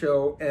reality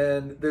show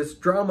and this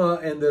drama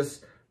and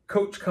this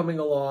coach coming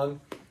along,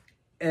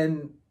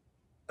 and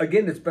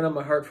again, it's been on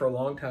my heart for a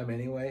long time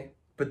anyway.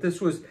 But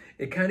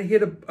it kind of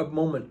hit a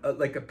moment,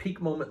 like a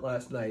peak moment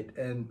last night.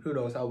 And who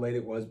knows how late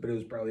it was, but it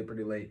was probably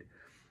pretty late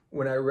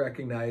when I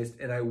recognized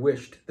and I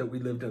wished that we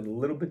lived in a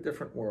little bit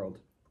different world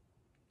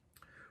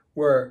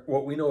where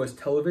what we know as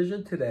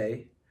television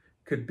today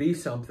could be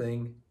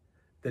something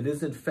that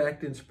is in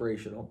fact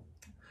inspirational,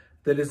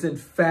 that is in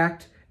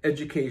fact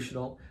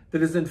educational,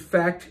 that is in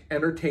fact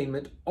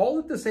entertainment, all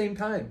at the same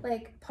time.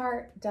 Like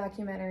part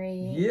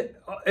documentary. Yeah,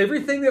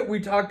 everything that we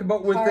talked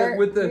about with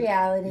the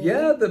reality.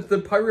 Yeah, the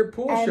pirate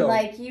pool show. And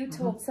like you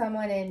told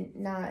someone in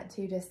not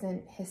too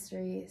distant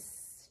history,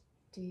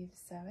 Steve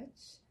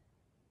Savage,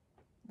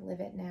 live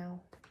it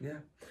now. Yeah.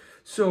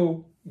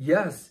 So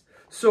yes.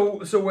 So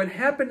what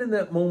happened in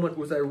that moment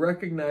was I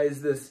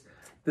recognized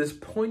this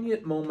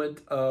poignant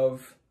moment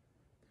of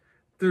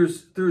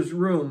there's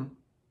room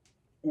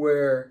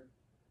where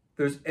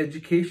there's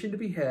education to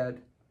be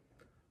had,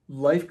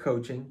 life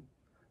coaching,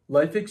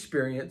 life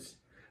experience,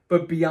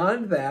 but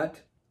beyond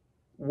that,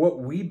 what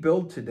we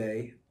build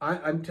today,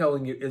 I'm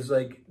telling you, is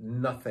like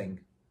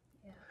nothing.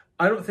 Yeah.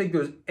 I don't think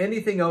there's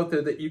anything out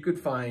there that you could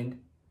find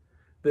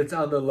that's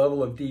on the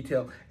level of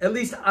detail, at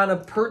least on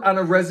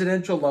a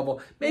residential level.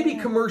 Maybe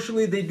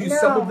commercially they do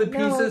some of the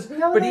pieces,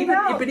 but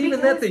even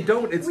that they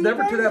don't. It's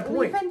never to that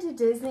point. We've been to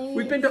Disney.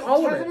 We've been to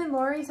all of it. Kevin and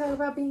Lori talk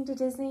about being to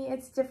Disney.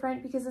 It's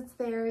different because it's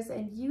theirs.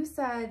 And you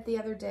said the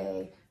other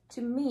day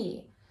to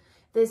me,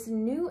 this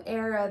new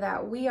era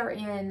that we are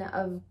in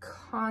of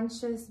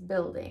conscious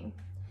building.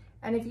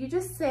 And if you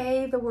just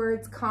say the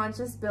words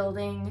conscious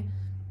building,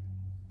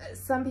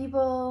 some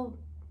people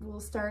will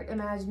start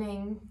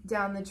imagining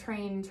down the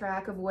train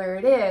track of where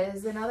it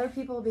is, and other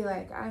people will be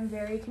like, I'm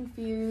very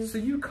confused. So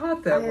you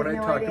caught that when I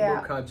talked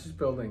about conscious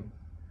building.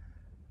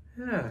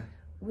 Yeah,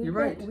 you're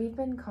right. We've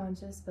been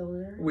conscious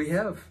builders. We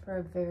have. For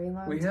a very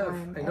long time. We have,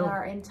 I know. And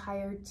our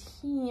entire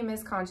team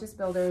is conscious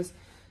builders,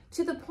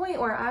 to the point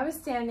where I was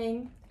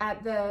standing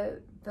at the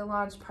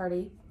launch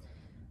party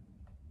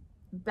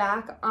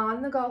back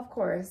on the golf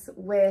course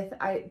with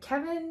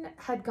Kevin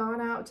had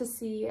gone out to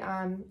see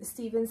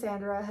Steve and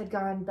Sandra had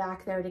gone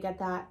back there to get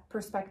that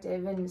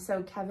perspective, and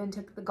so Kevin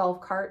took the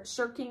golf cart,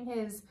 shirking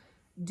his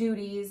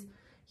duties.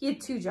 He had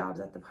 2 jobs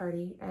at the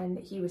party and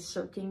he was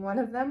shirking one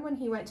of them when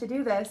he went to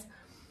do this.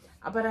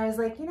 But I was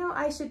like, you know,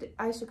 I should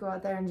go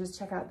out there and just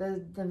check out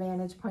the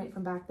vantage point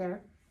from back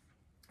there,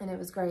 and it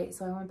was great.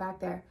 So I went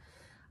back there.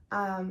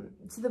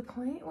 to the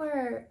point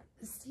where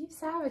Steve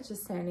Savage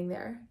is standing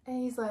there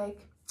and he's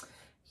like,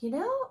 you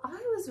know,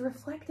 I was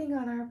reflecting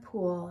on our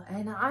pool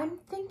and I'm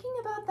thinking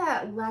about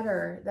that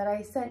letter that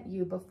I sent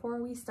you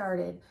before we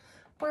started,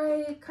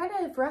 where I kind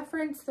of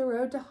referenced the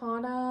road to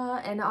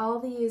Hana and all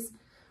these.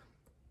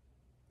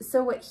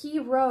 So what he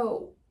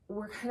wrote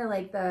were kind of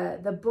like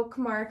the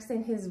bookmarks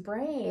in his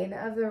brain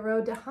of the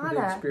road to Hana.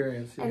 The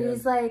experience, yeah. And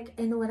he's like,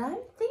 and when I'm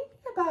thinking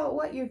about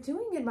what you're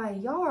doing in my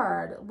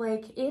yard,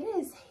 like it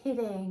is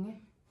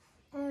hitting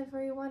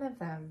every one of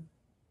them.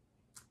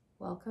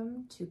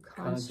 Welcome to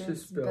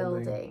Conscious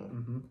Building.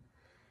 Mm-hmm.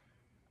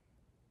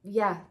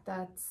 Yeah,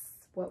 that's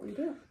what we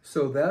do.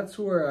 So that's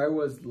where I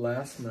was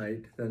last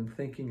night, then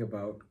thinking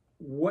about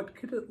what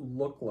could it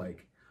look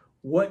like?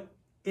 What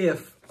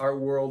if our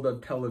world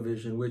of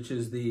television, which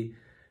is the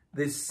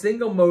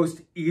single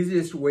most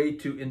easiest way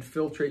to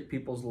infiltrate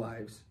people's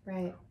lives.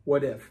 Right.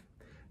 What if?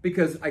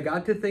 Because I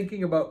got to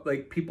thinking about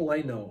like people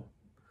I know.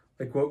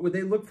 Like what would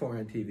they look for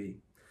on TV?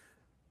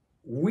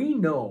 We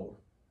know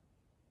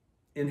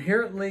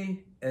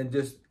inherently and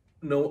just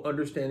no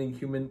understanding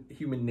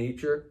human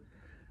nature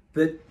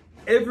that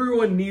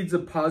everyone needs a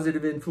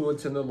positive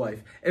influence in their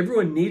life.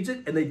 Everyone needs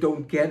it and they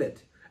don't get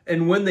it.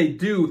 And when they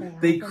do,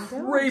 they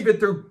crave it.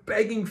 They're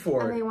begging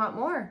for it. And they want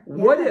more.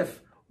 Yeah.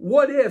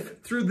 What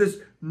if through this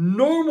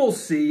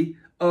normalcy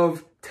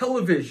of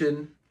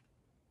television,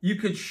 you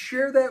could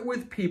share that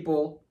with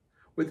people,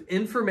 with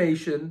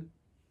information,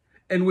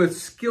 and with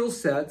skill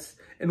sets,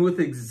 and with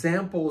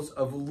examples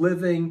of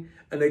living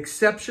an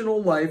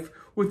exceptional life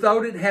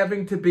without it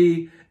having to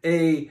be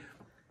a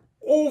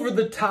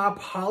over-the-top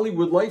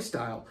Hollywood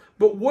lifestyle.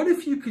 But what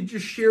if you could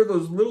just share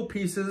those little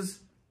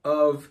pieces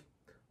of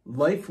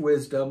life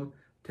wisdom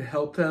to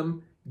help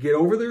them get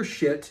over their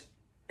shit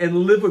and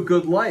live a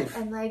good life?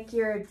 And like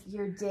your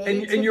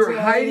day and you're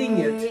hiding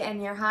it,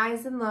 and your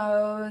highs and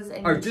lows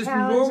and are your just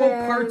challenges,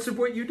 normal parts of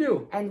what you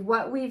do. And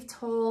what we've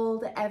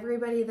told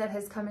everybody that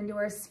has come into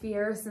our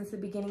sphere since the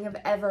beginning of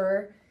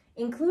ever,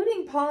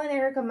 including Paul and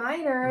Erica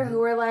Miner, who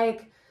were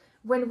like,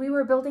 when we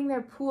were building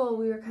their pool,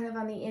 we were kind of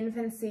on the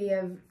infancy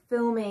of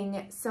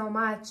filming so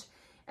much.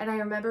 And I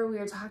remember we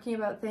were talking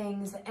about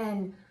things,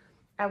 and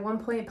at one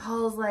point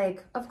Paul's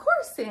like, of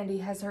course Sandy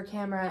has her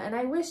camera, and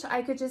I wish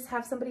I could just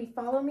have somebody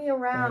follow me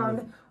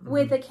around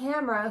with a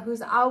camera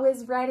who's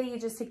always ready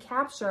just to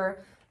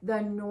capture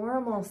the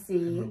normalcy.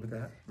 Remember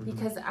that?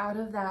 Because out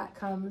of that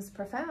comes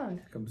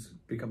profound.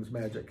 Becomes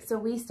magic. So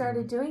we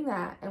started doing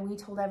that, and we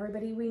told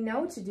everybody we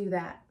know to do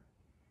that.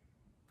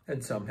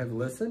 And some have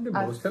listened, and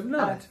most have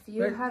not. A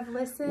few have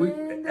listened a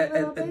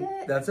little bit. And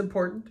that's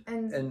important.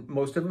 And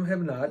most of them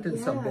have not, and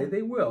someday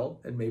they will,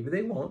 and maybe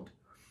they won't.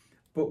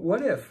 But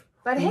what if?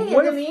 But hey,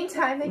 in the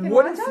meantime, they can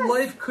watch us. What if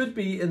life could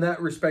be in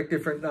that respect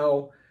different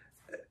now?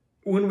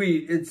 When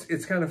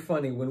it's kind of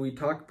funny when we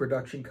talk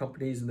production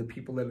companies and the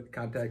people that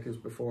contact us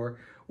before,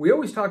 we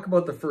always talk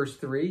about the first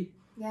three.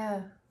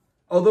 Yeah.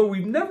 Although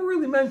we've never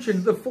really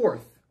mentioned the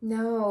fourth.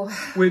 No.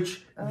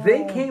 Which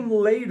they came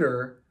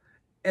later,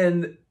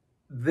 and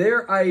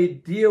their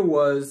idea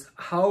was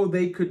how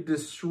they could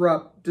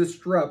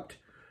disrupt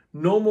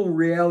normal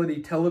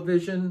reality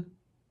television,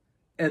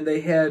 and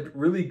they had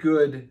really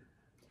good.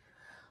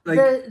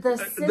 Like the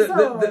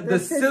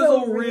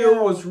sizzle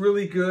reel was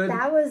really good.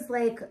 That was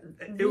like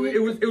it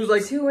was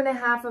like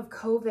 2.5 of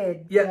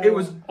COVID. Yeah, it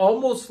was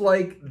almost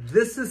like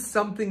this is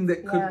something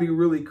that could be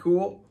really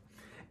cool,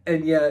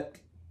 and yet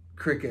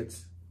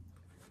crickets.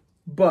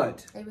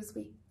 But it was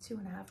week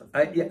 2.5 of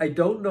COVID. I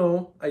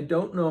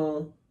don't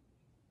know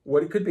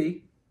what it could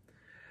be.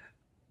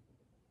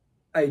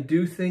 I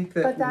do think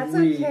that, but that's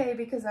okay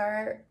because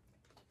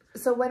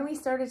So when we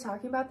started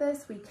talking about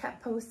this, we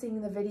kept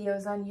posting the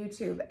videos on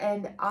YouTube,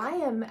 and I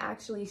am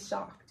actually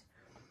shocked.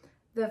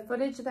 The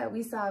footage that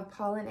we saw of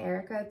Paul and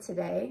Erica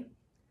today,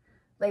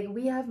 like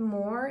we have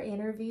more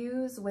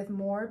interviews with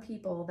more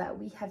people that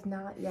we have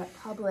not yet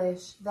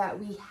published, that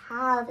we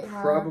have in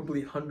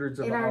probably hundreds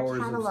of hours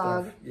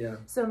catalog. Of stuff. Yeah.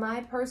 So my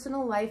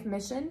personal life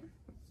mission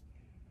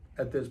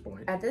at this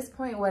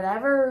point,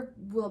 whatever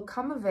will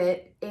come of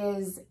it,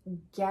 is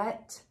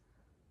get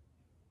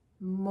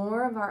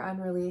more of our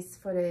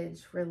unreleased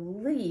footage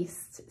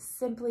released,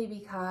 simply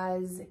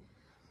because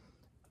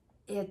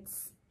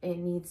it's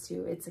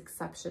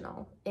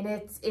exceptional in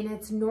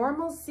its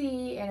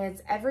normalcy and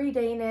its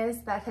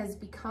everydayness that has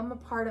become a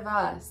part of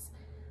us.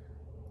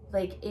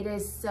 Like, it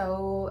is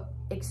so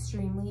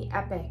extremely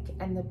epic,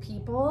 and the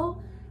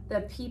people,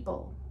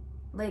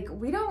 like,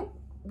 we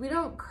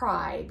don't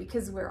cry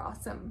because we're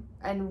awesome,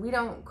 and we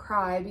don't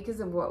cry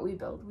because of what we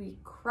build. We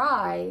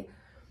cry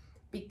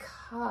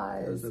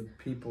because of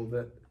people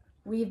that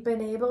we've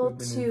been able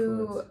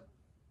to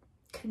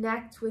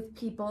connect with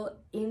people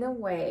in a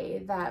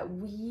way that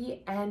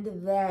we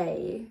and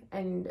they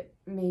and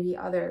maybe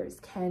others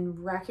can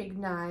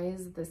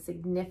recognize the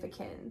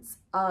significance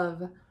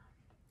of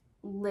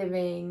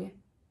living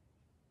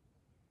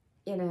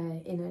in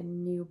a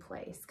new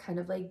place. Kind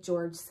of like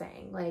George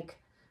saying, like,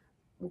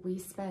 we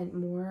spent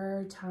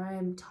more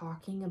time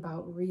talking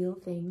about real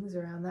things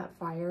around that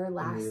fire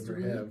last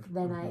week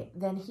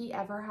than he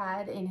ever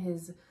had in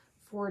his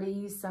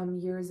 40 some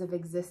years of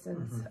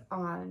existence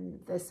on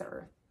this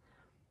earth.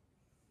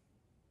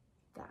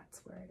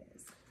 That's where it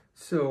is.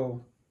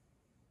 So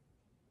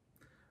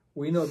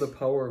we know the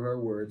power of our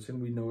words,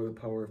 and we know the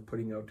power of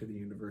putting out to the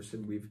universe,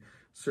 and we've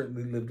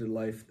certainly lived a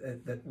life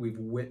that we've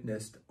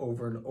witnessed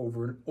over and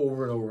over and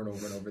over and over and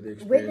over and over, the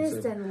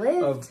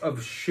experience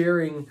of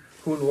sharing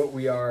who and what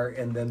we are,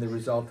 and then the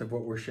result of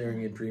what we're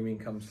sharing and dreaming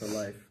comes to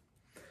life.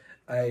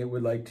 I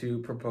would like to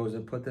propose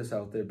and put this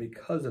out there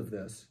because of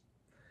this,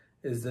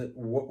 is that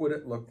what would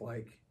it look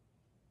like,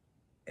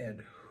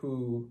 and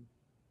who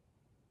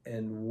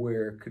and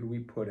where could we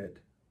put it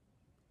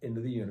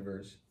into the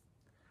universe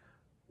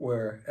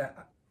where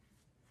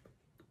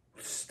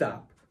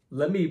stop.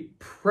 Let me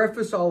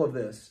preface all of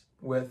this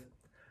with,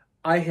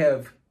 I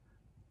have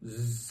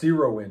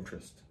zero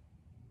interest,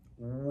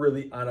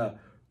 really, on a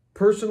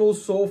personal,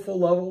 soulful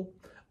level.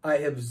 I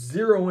have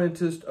zero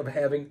interest of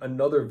having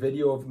another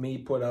video of me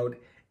put out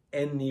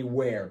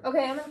anywhere.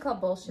 Okay, I'm gonna call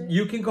bullshit.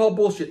 You can call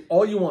bullshit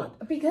all you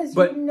want. Because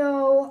but, you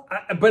know...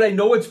 but I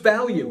know its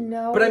value.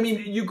 But I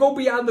mean, you go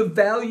beyond the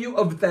value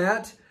of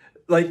that.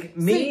 Like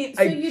me,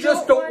 so I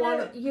just don't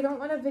want to... You don't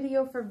want a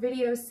video for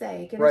video's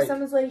sake. And right. If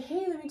someone's like,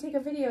 hey, let me take a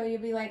video,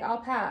 you'll be like, I'll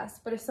pass.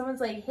 But if someone's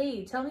like,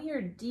 hey, tell me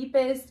your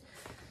deepest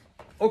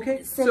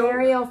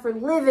scenario for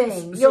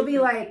living, you'll be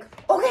like,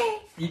 okay.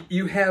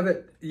 You have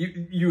it.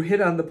 You hit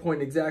on the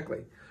point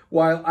exactly.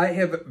 While I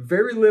have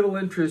very little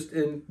interest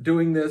in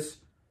doing this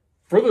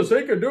for the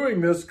sake of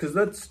doing this, because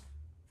let's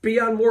be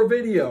on more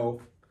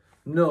video.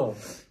 No.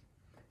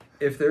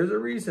 If there's a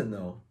reason,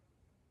 though,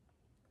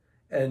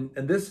 and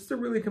this is a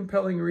really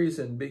compelling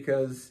reason,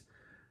 because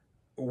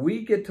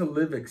we get to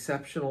live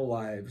exceptional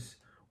lives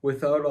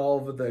without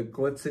all of the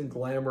glitz and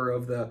glamour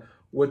of the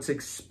what's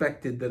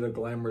expected that a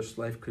glamorous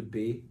life could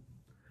be.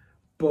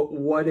 But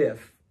what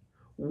if?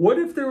 What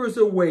if there was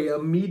a way, a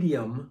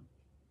medium,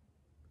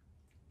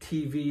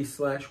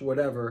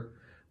 TV/whatever,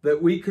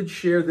 that we could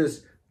share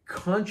this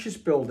conscious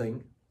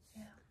building,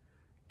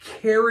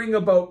 caring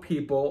about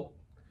people,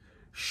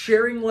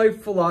 sharing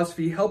life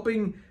philosophy,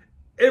 helping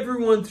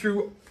everyone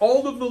through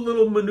all of the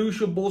little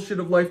minutia bullshit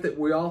of life that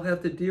we all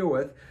have to deal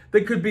with,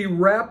 that could be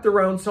wrapped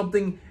around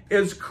something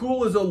as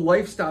cool as a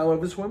lifestyle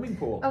of a swimming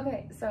pool.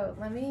 Okay, so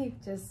let me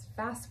just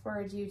fast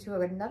forward you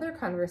to another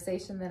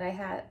conversation that I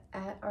had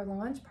at our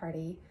launch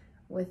party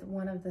with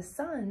one of the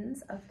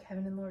sons of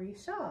Kevin and Lori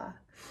Shaw,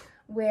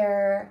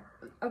 where,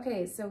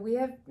 okay, so we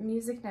have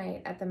music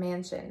night at the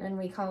mansion, and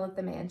we call it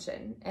the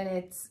mansion, and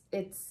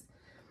it's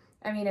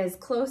I mean, as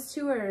close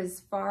to or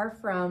as far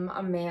from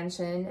a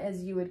mansion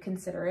as you would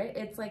consider it.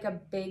 It's like a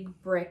big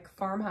brick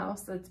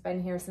farmhouse that's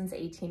been here since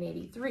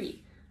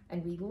 1883,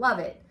 and we love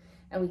it.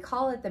 And we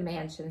call it the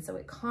mansion, so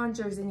it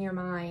conjures in your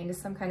mind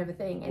some kind of a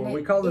thing. And well,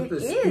 we call it the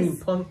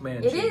steampunk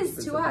mansion. It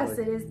is to us.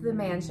 It is the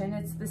mansion.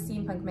 It's the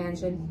steampunk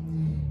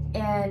mansion.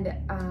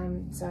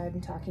 And so I've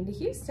been talking to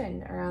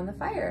Houston around the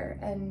fire,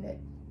 and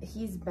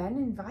he's been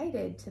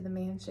invited to the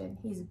mansion.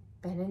 He's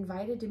been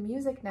invited to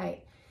music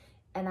night.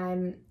 And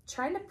I'm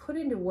trying to put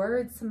into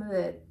words some of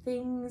the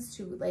things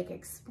to like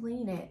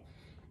explain it.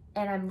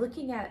 And I'm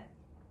looking at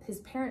his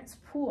parents'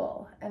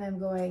 pool, and I'm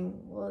going,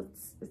 well,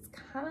 it's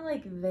kind of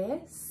like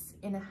this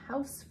in a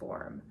house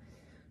form.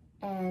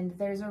 And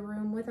there's a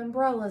room with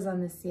umbrellas on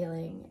the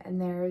ceiling,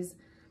 and there's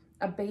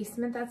a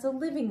basement that's a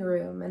living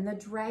room, and the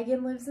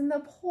dragon lives in the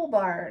pole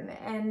barn.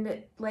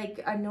 And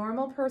like a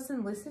normal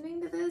person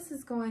listening to this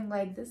is going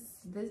like, this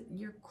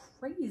you're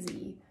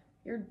crazy.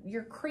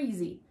 You're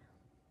crazy.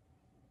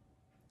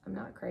 I'm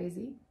not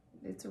crazy.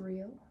 It's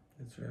real.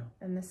 It's real.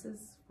 And this is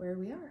where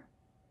we are.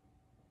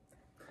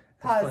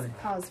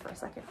 Pause for a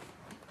second.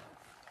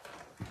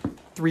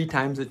 3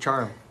 times the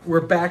charm.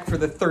 We're back for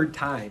the 3rd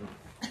time.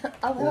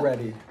 We're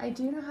ready. I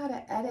do know how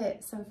to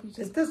edit, so if you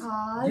just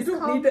pause. You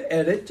don't need to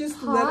edit.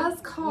 Just pause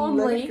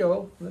calmly. Let it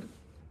go.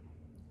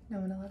 No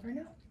one will ever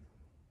know.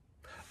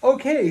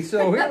 Okay,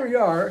 so here we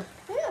are.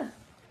 Yeah.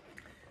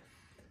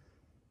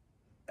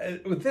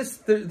 With this,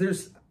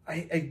 there's...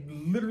 I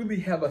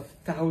literally have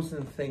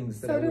 1,000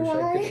 things that I wish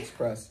I could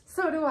express.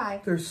 So do I.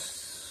 There's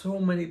so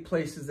many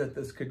places that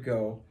this could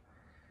go.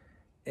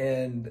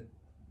 And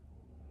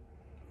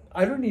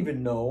I don't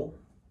even know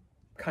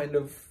kind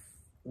of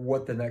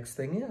what the next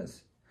thing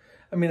is.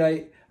 I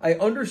mean, I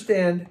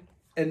understand,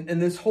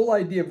 and this whole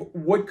idea of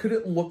what could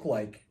it look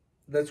like?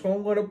 That's what I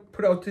want to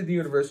put out to the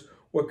universe.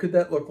 What could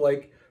that look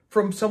like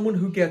from someone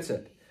who gets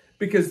it?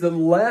 Because the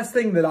last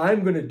thing that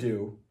I'm going to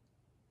do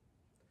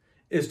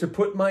is to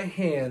put my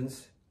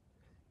hands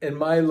and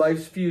my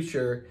life's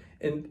future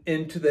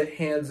into the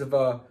hands of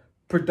a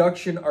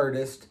production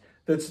artist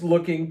that's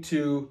looking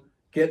to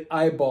get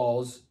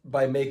eyeballs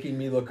by making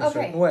me look a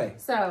certain way.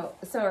 So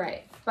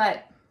right.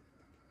 But,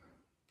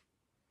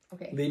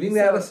 okay. Leaving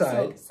that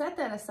aside. So set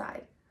that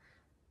aside.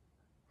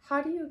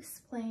 How do you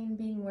explain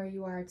being where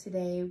you are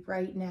today,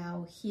 right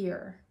now,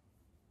 here?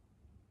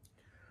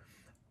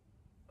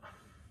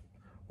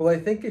 Well, I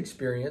think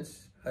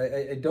experience.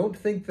 I don't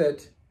think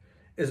that,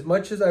 as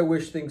much as I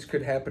wish things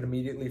could happen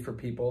immediately for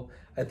people,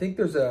 I think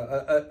there's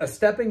a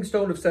stepping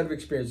stone of set of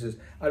experiences.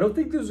 I don't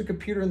think there's a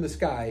computer in the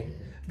sky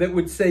that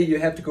would say you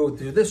have to go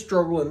through this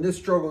struggle and this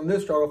struggle and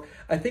this struggle.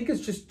 I think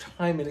it's just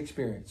time and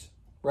experience,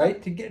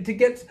 right? To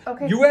get.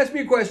 Okay. You asked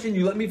me a question,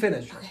 you let me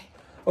finish.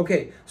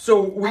 Okay.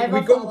 So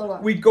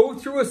we go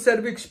through a set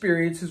of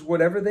experiences,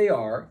 whatever they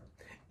are,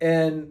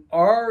 and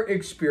our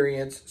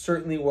experience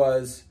certainly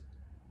was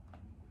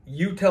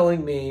you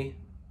telling me,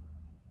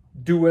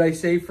 do what I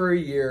say for a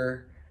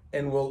year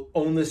and we'll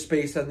own this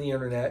space on the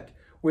internet,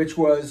 which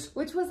was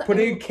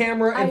putting a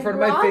camera in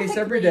front of my face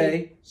every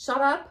day. Shut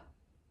up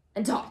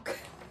and talk.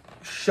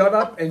 Shut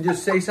up and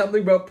just say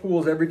something about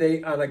pools every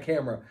day on a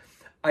camera.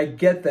 I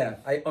get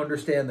that. I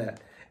understand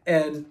that.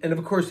 And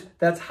of course,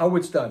 that's how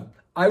it's done.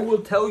 I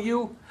will tell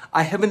you,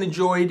 I haven't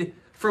enjoyed,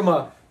 from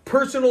a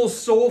personal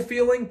soul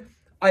feeling,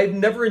 I've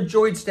never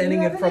enjoyed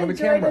standing in front of a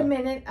camera. You haven't enjoyed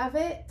a minute of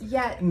it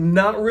yet.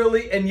 Not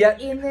really, and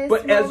yet, in this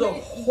but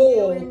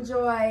moment,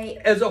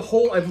 as a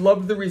whole, I've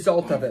loved the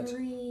result of it.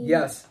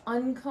 Yes.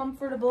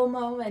 Uncomfortable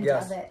moment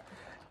of it.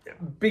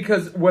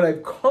 Because what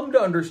I've come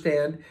to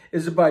understand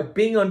is that by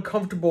being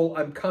uncomfortable,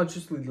 I'm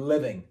consciously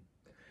living.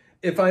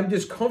 If I'm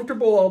just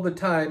comfortable all the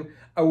time,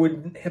 I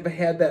wouldn't have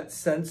had that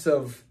sense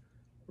of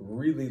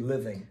really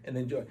living and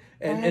enjoy.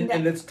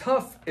 And it's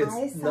tough.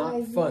 It's not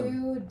fun. I saw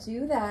you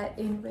do that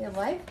in real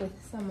life with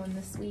someone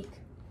this week.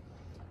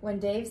 When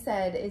Dave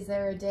said, is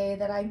there a day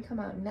that I can come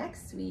out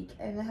next week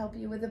and help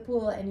you with the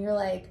pool? And you're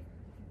like,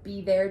 be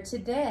there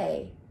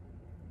today.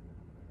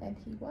 And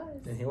he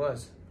was. And he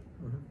was.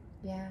 Mm-hmm.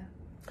 Yeah.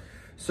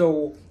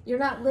 So you're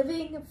not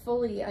living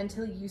fully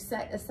until you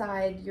set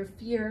aside your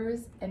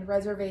fears and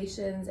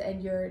reservations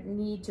and your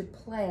need to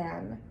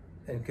plan.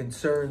 And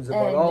concerns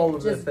about all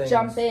of the things. Just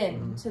jump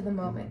in to the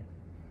moment.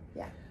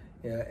 Yeah.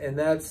 Yeah, and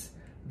that's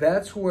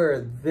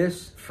where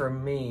this, for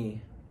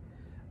me,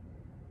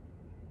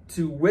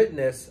 to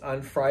witness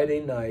on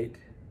Friday night,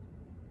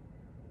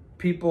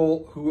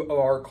 people who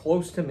are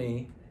close to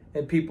me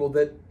and people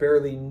that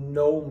barely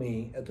know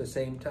me at the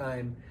same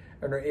time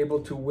and are able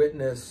to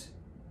witness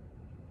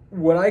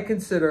what I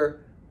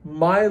consider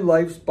my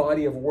life's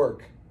body of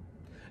work.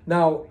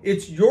 Now,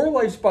 it's your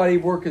life's body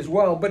of work as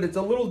well, but it's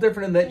a little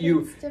different in that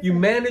you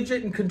manage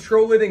it and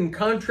control it and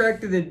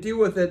contract it and deal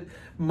with it.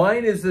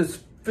 Mine is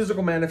this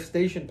physical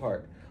manifestation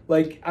part.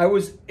 Like, I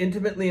was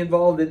intimately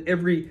involved in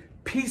every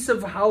piece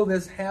of how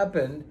this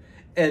happened,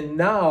 and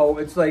now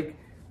it's like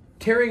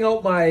tearing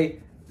out my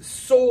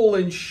soul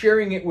and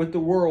sharing it with the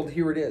world.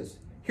 Here it is.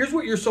 Here's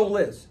what your soul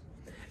is.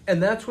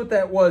 And that's what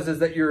that was, is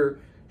that you're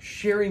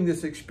sharing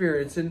this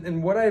experience.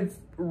 And what I've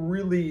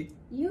really...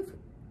 You've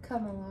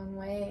come a long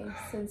way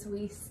since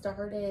we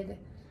started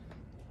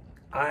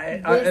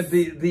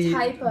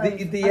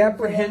the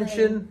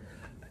apprehension.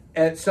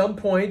 At some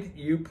point,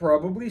 you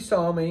probably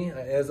saw me,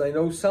 as I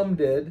know some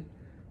did,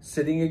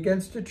 sitting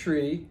against a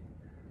tree,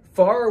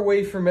 far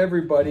away from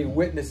everybody,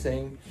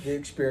 witnessing the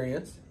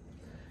experience.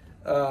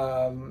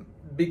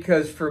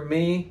 Because for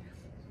me,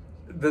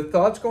 the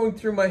thoughts going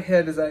through my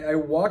head as I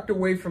walked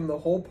away from the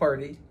whole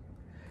party,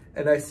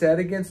 and I sat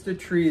against a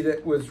tree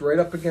that was right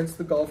up against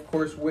the golf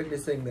course,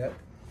 witnessing that.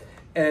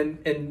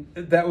 And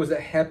that was a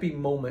happy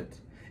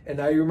moment.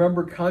 And I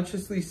remember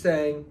consciously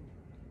saying,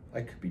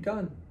 I could be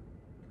done.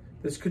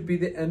 This could be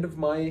the end of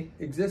my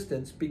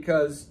existence,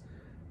 because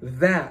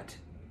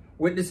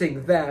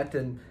witnessing that,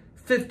 and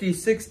 50,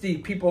 60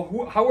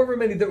 people, however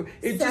many,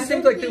 it just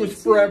seems like it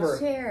was forever.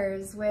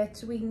 Chairs,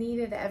 which we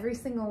needed every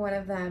single one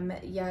of them,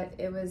 yet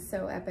it was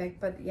so epic.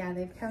 But yeah,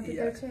 they've counted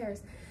their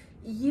chairs.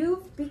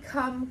 You've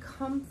become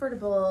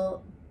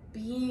comfortable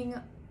being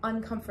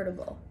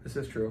uncomfortable. This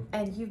is true.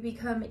 And you've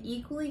become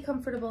equally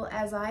comfortable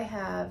as I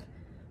have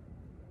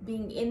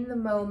being in the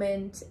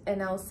moment,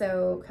 and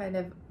also kind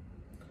of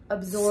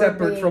absorbing,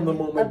 separate from the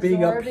moment,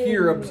 being up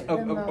here,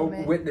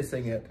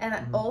 witnessing it.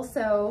 And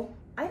also,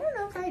 I don't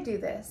know if I do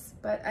this,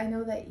 but I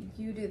know that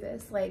you do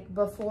this, like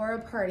before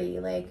a party,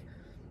 like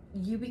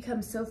you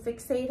become so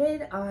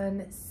fixated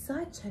on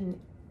such an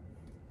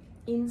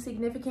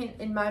insignificant,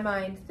 in my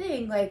mind,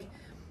 thing. Like,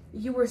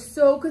 you were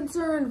so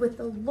concerned with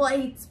the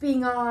lights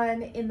being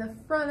on in the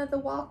front of the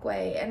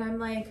walkway, and I'm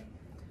like,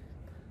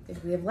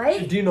 if we have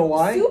light, do you know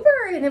why?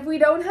 Super. And if we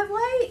don't have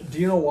light, do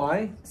you know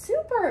why?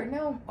 Super.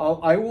 No.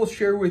 I will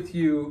share with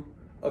you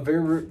a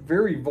very,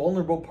 very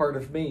vulnerable part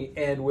of me,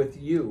 and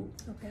with you.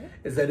 Okay.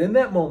 Is that in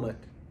that moment,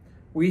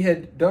 we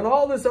had done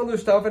all this other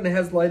stuff, and it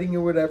has lighting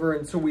or whatever,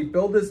 and so we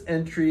build this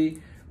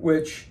entry,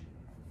 which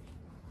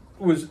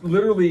was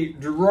literally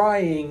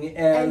drying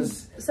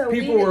as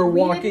people were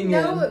walking in. We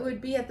didn't know it would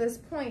be at this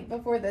point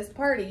before this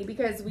party,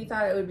 because we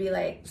thought it would be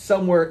like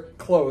somewhere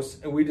close,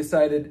 and we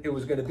decided it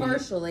was going to be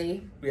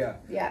partially. Yeah.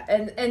 Yeah,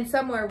 and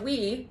somewhere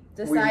we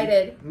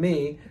decided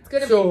it's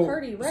going to be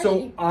party ready.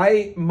 So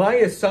my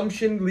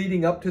assumption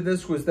leading up to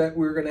this was that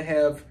we were going to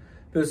have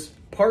this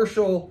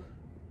partial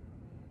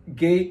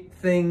gate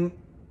thing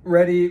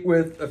ready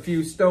with a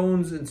few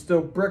stones and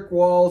still brick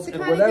walls and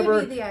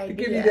whatever to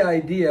give you the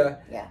idea.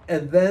 Yeah.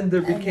 And then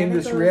there became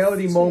this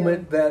reality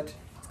moment that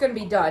going to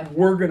be done.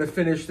 We're going to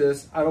finish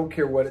this. I don't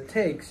care what it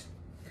takes.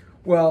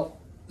 Well,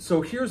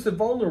 so here's the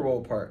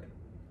vulnerable part.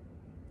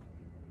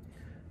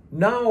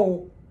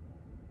 Now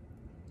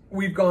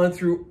we've gone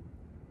through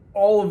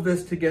all of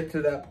this to get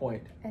to that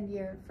point. And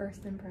your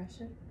first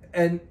impression?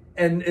 And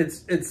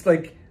it's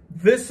like,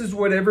 this is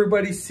what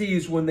everybody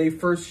sees when they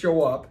first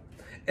show up.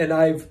 And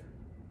I've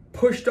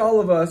pushed all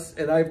of us,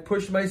 and I've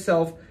pushed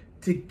myself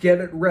to get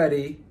it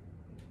ready.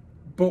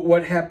 But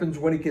what happens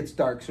when it gets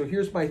dark? So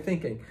here's my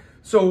thinking.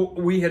 So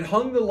we had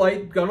hung the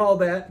light, done all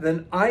that.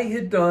 Then I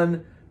had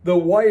done the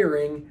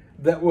wiring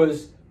that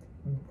was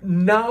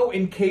now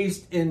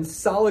encased in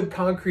solid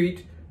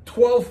concrete,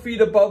 12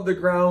 feet above the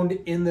ground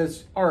in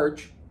this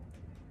arch.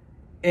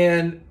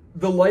 And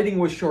the lighting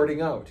was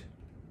shorting out.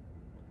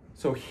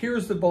 So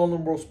here's the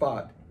vulnerable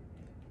spot.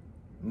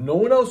 No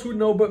one else would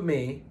know but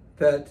me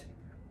that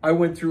I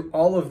went through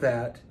all of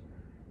that,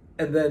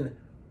 and then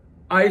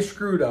I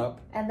screwed up,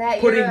 and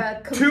that putting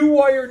two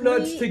wire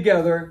nuts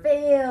together.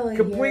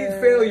 Complete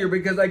failure,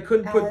 because I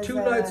couldn't put two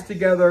nuts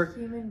together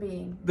human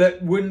being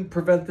that wouldn't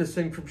prevent this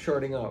thing from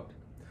shorting out.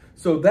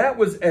 So that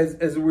was,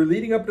 as we're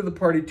leading up to the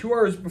party, 2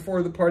 hours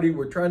before the party,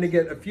 we're trying to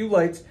get a few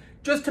lights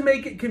just to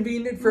make it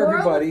convenient for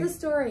everybody. Moral of the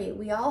story,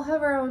 we all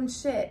have our own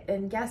shit,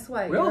 and guess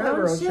what? We all have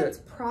our own shit's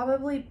shit.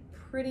 Probably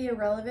pretty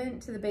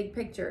irrelevant to the big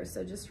picture.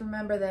 So just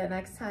remember that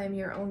next time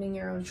you're owning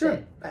your own Sure.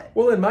 shit. But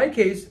well, in my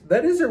case,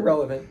 that is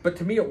irrelevant, but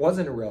to me it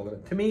wasn't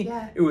irrelevant. To me,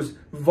 Yeah. it was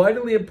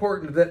vitally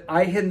important that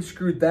I hadn't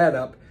screwed that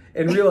up,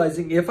 and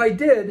realizing if I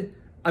did,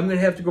 I'm going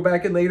to have to go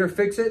back and later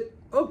fix it.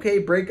 Okay,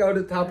 break out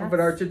at the top of an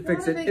arch and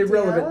fix not it. a big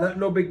Irrelevant, deal.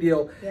 no big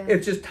deal. Yeah.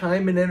 It's just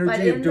time and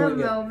energy of doing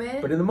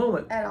it. But in the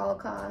moment. At all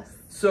costs.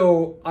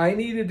 So I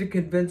needed to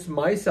convince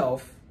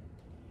myself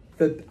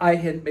that I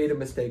hadn't made a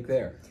mistake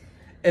there.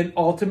 And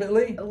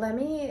ultimately,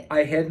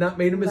 I had not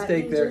made a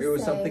mistake there. It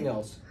was something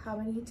else. How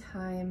many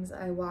times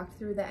I walked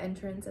through the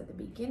entrance at the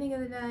beginning of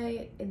the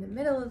night, in the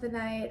middle of the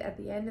night, at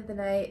the end of the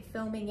night,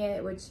 filming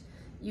it, which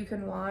you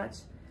can watch.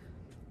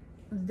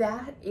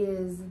 That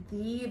is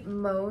the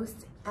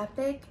most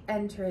epic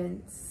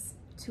entrance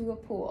to a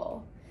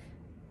pool.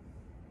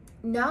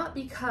 Not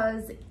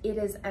because it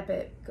is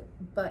epic,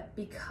 but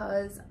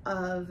because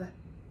of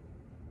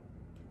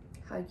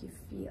how you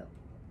feel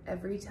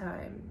every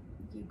time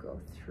you go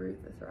through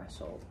the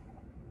threshold.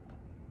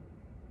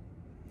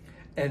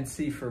 And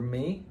see, for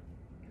me,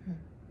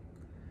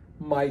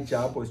 my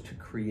job was to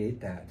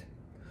create that.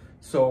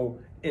 So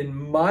in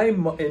my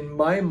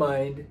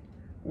mind,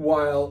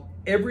 while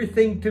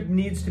everything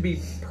needs to be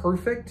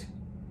perfect,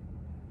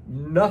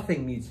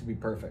 nothing needs to be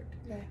perfect.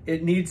 Yeah.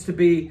 It needs to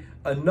be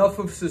enough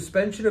of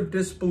suspension of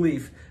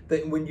disbelief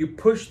that when you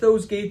push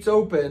those gates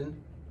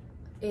open,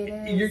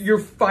 you're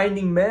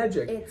finding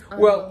magic. It's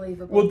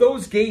unbelievable. Well,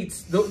 those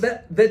gates,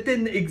 that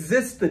didn't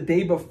exist the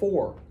day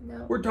before.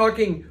 No. We're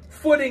talking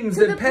footings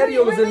and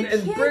patios and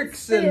kids,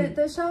 bricks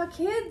the Shaw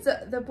kids,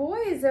 the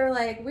boys, they're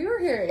like, we were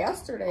here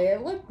yesterday.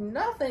 It looked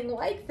nothing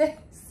like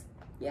this.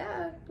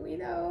 Yeah, we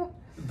know.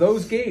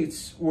 Those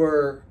gates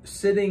were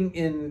sitting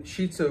in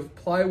sheets of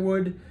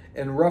plywood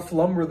and rough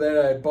lumber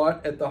that I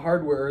bought at the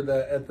hardware,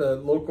 at the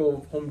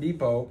local Home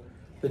Depot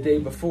the day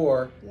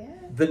before. Yeah.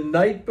 The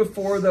night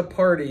before the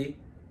party,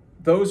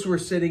 those were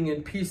sitting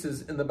in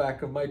pieces in the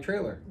back of my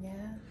trailer. Yeah.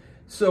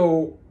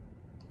 So,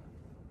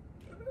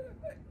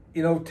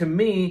 you know, to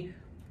me,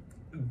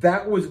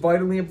 that was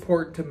vitally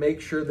important to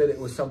make sure that it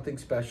was something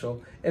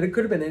special. And it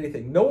could have been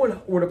anything. No one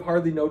would have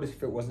hardly noticed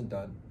if it wasn't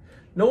done.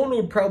 No one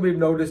would probably have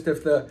noticed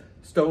if the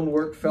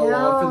stonework fell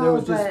off and there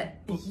was just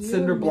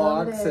cinder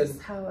blocks. And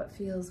how it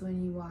feels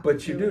when you walk.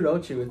 But you do,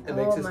 don't you? It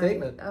makes a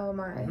statement. Oh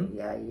my,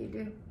 yeah, you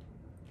do.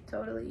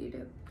 Totally, you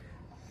do.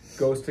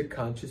 Goes to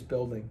conscious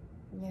building.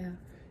 Yeah.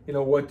 You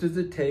know, what does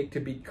it take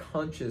to be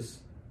conscious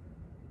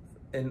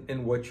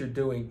in what you're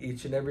doing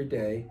each and every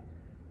day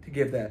to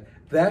give that?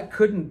 I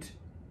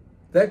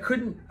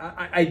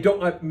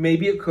don't,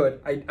 maybe it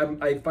could.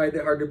 I find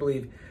it hard to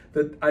believe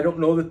that. I don't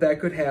know that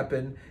could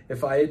happen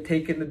if I had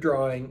taken the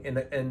drawing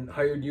and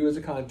hired you as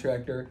a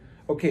contractor.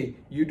 Okay,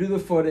 you do the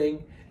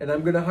footing, and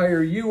I'm going to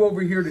hire you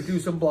over here to do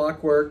some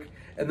block work,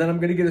 and then I'm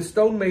going to get a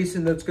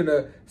stonemason that's going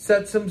to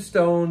set some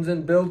stones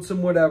and build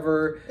some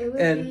whatever,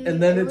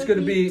 and then it's going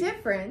to be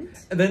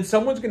different. And then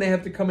someone's going to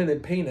have to come in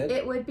and paint it.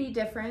 It would be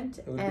different.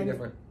 It would be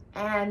different.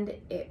 And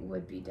it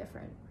would be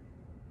different.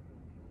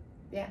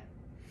 Yeah.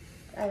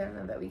 I don't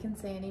know that we can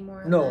say any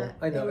more on No, that.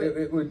 I know.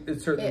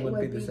 It certainly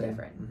wouldn't be the same.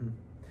 Different. Mm-hmm.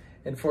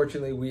 And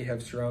fortunately, we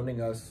have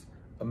surrounding us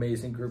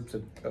amazing groups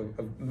of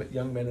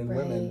young men and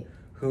women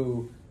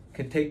who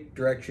can take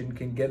direction,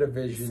 can get a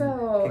vision,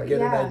 can get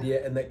an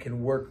idea, and that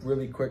can work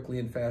really quickly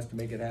and fast to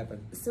make it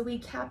happen. So we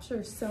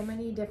capture so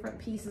many different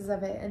pieces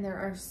of it, and there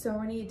are so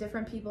many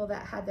different people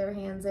that had their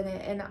hands in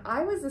it, and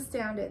I was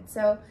astounded.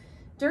 So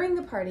during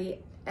the party,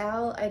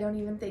 Al, I don't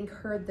even think,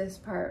 heard this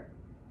part,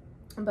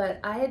 but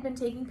I had been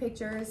taking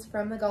pictures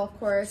from the golf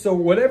course. So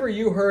whatever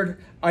you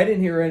heard, I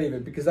didn't hear any of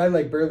it because I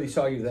barely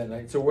saw you that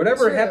night. So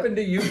whatever happened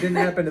to you didn't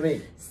happen to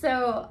me.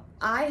 So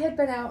I had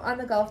been out on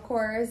the golf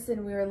course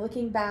and we were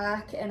looking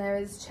back, and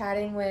I was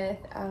chatting with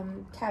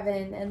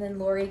Kevin, and then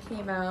Lori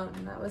came out,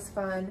 and that was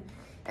fun.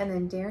 And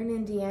then Darren,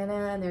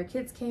 Indiana, and their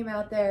kids came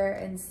out there,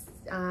 and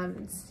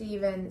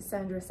Steve and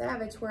Sandra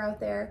Savage were out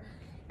there,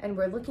 and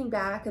we're looking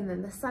back, and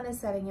then the sun is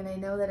setting, and I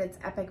know that it's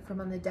epic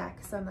from on the deck.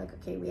 So I'm like,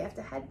 okay, we have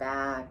to head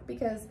back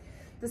because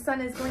the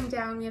sun is going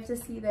down. We have to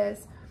see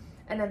this.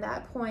 And at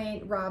that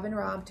point, Rob and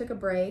Rob took a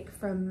break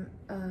from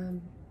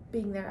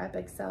being their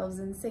epic selves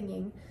and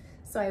singing.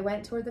 So I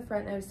went toward the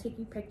front and I was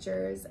taking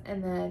pictures,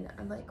 and then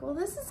I'm like, well,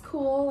 this is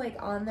cool,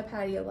 like on the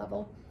patio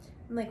level.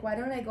 I'm like, why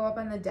don't I go up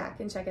on the deck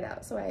and check it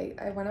out? So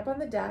I went up on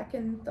the deck,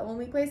 and the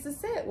only place to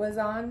sit was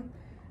on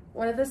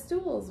one of the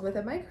stools with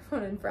a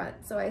microphone in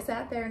front. So I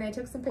sat there and I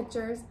took some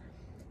pictures,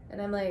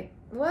 and I'm like,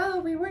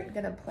 well, we weren't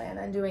gonna plan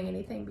on doing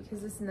anything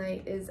because this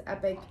night is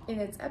epic in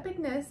its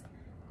epicness.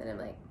 And I'm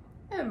like,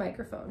 I have a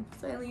microphone.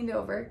 So I leaned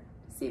over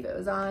to see if it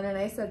was on, and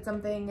I said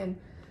something, and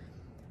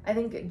I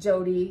think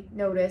Jody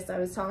noticed I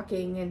was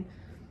talking, and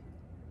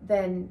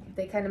then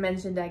they kind of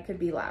mentioned I could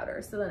be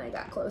louder. So then I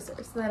got closer.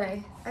 So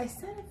then I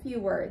said a few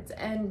words,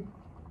 and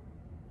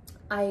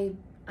I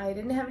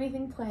didn't have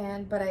anything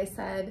planned, but I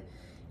said,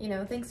 you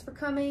know, thanks for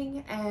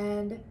coming.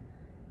 And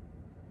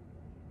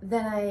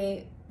then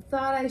I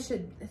thought I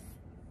should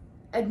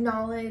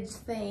acknowledge,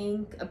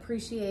 thank,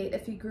 appreciate a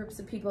few groups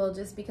of people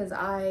just because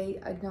I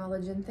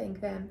acknowledge and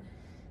thank them.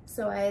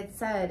 So I had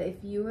said,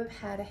 if you have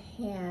had a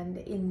hand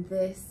in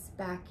this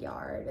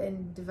backyard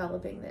and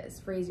developing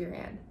this, raise your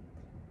hand.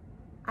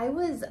 I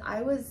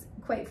was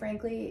quite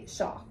frankly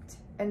shocked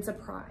and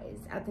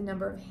surprised at the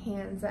number of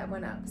hands that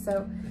went up.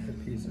 So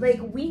like,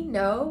 we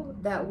know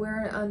that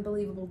we're an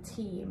unbelievable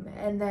team.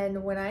 And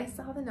then when I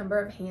saw the number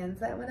of hands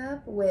that went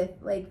up with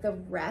like the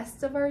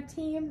rest of our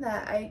team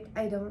that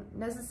I don't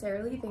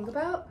necessarily think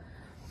about,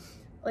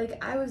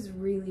 like, I was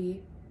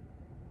really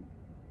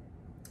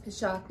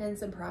shocked and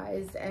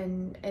surprised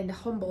and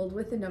humbled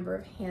with the number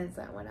of hands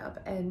that went up.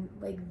 And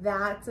like,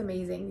 that's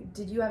amazing.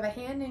 Did you have a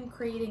hand in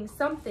creating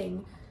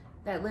something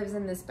that lives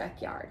in this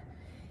backyard?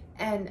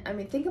 And I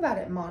mean, think about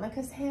it.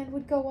 Monica's hand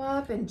would go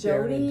up, and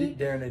Jody,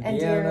 Darren and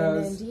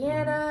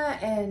Indiana,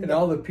 and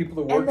all the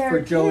people that worked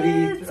for Jody,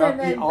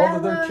 and all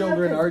of their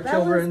children, our Bella's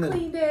children,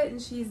 cleaned it,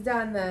 and she's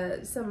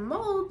done some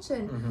mulch,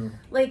 and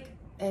like,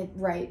 and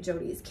right,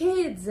 Jody's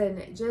kids,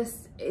 and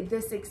just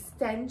this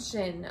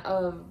extension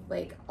of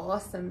like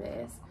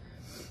awesomeness.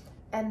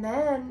 And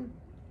then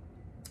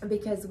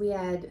because we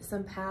had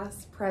some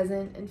past,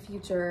 present, and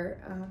future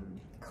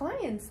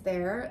clients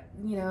there,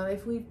 you know,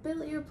 if we've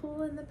built your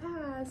pool in the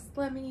past,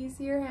 let me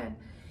see your hand.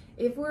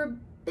 If we're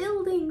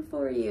building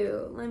for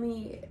you, let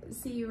me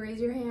see you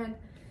raise your hand.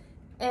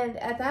 And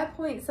at that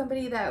point,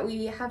 somebody that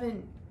we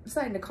haven't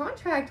signed a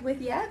contract with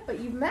yet, but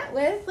you've met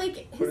with,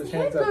 like, his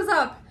hand goes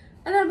up,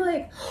 and I'm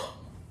like,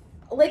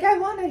 like, I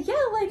want to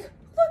yell, like,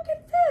 look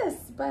at this,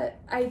 but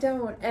I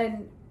don't.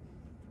 And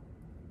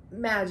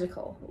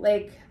magical,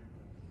 like,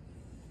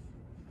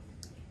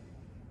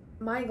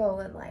 my goal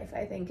in life,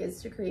 I think,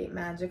 is to create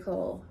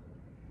magical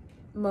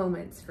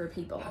moments for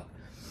people.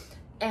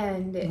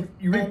 And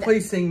you're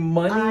replacing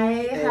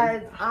money.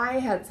 I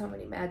had so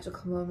many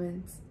magical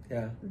moments.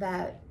 Yeah.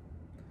 That.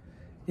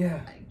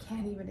 Yeah. I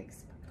can't even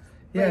explain.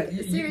 Yeah.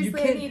 Like,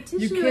 seriously, I need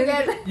tissue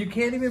again. You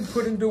can't even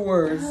put into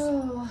words.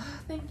 Oh,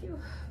 thank you.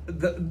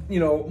 You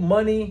know,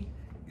 money.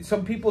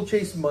 Some people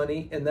chase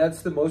money, and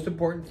that's the most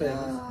important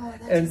things.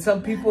 And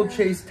some people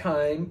chase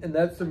time, and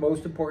that's the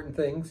most important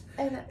things.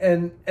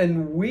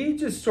 And we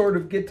just sort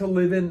of get to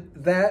live in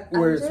that,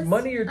 where it's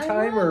money or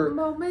time or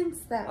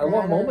moments that I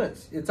want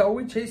moments. It's all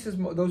we chase is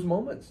those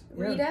moments.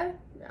 Yeah. Rita,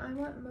 I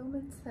want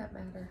moments that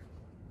matter.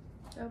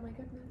 Oh my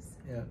goodness.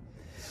 Yeah,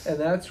 and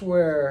that's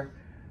where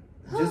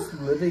just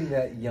living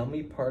that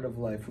yummy part of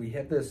life. We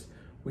have this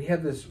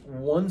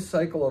one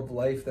cycle of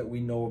life that we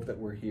know of, that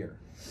we're here.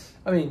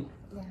 I mean.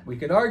 Yeah. We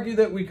can argue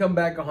that we come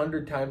back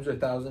 100 times or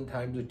 1,000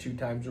 times or 2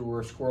 times, or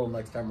we're a squirrel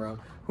next time around.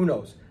 Who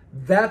knows?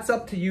 That's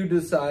up to you to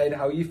decide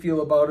how you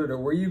feel about it, or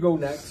where you go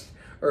next,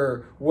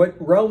 or what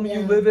realm you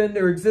live in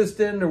or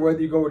exist in, or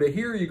whether you go to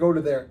here or you go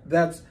to there.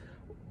 That's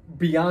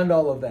beyond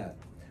all of that.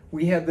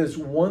 We have this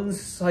one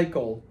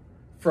cycle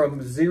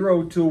from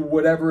 0 to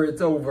whatever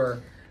it's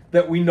over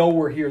that we know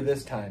we're here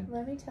this time.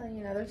 Let me tell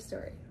you another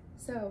story.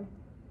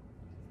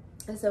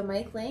 So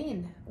Mike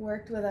Lane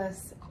worked with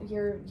us,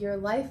 your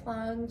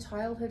lifelong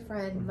childhood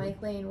friend.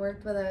 Mike Lane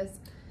worked with us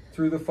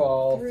through the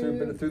fall, through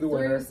the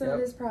winter, through some of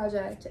his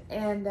project.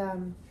 And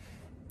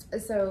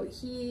so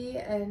he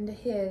and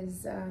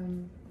his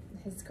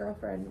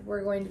girlfriend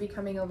were going to be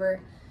coming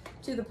over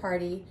to the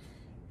party,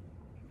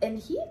 and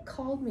he had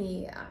called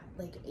me at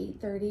like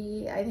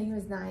 8:30. I think it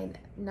was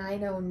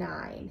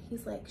 9:09.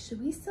 He's like,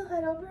 should we still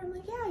head over? I'm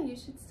like, yeah, you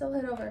should still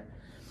head over.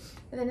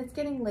 And then it's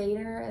getting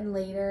later and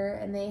later,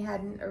 and they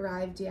hadn't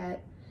arrived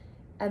yet.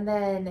 And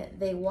then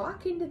they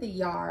walk into the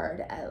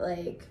yard at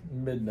like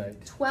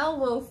midnight,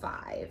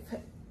 12:05,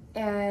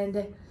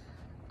 and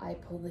I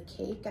pull the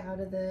cake out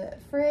of the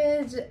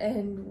fridge,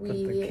 and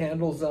we put the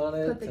candles on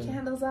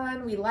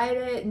it. We light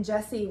it, and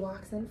Jesse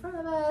walks in front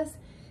of us,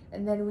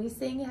 And then we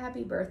sing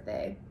happy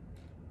birthday.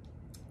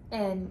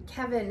 And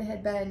Kevin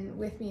had been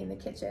with me in the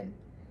kitchen.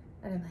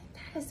 And I'm like,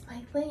 that is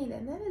Mike Lane,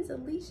 and that is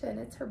Alicia, and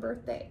it's her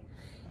birthday.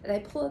 And I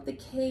pull out the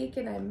cake,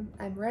 and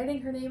I'm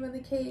writing her name on the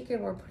cake,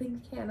 and we're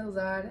putting the candles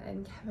on,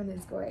 and Kevin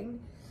is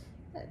going,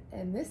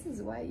 and this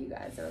is why you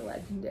guys are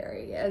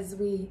legendary, as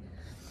we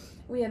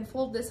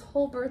unfold this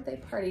whole birthday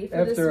party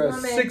for this woman.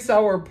 After a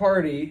 6-hour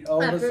party,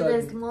 all of a sudden.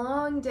 After this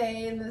long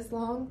day and this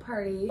long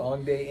party.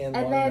 Long day and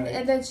long night.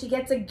 And then she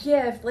gets a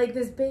gift, like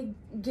this big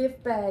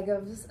gift bag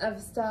of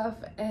stuff,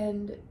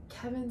 and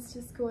Kevin's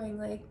just going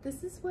like,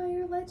 this is why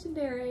you're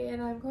legendary,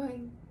 and I'm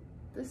going,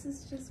 this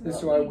is just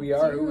this what is why we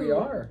are do. who we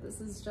are. This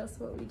is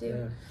just what we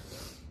do.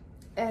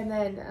 Yeah. And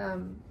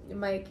then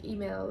Mike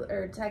emailed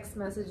or text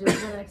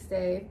messages the next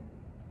day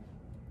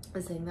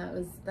saying that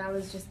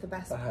was just the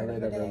best The part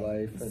highlight of the of day. her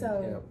life. And,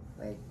 So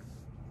like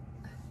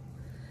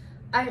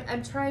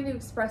I'm trying to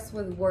express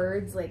with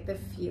words like the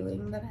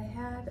feeling that I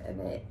had,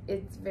 and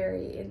it's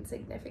very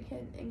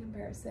insignificant in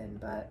comparison,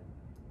 but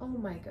oh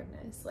my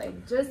goodness,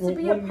 like just to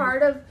be a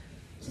part of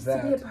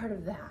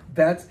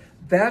that.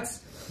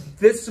 That's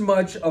this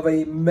much of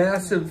a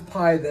massive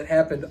pie that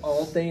happened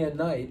all day and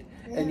night,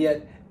 and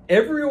yet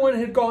everyone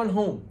had gone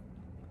home,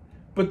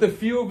 but the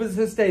few of us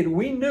had stayed.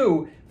 We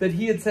knew that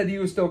he had said he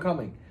was still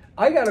coming.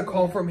 I got a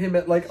call from him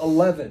at like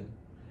 11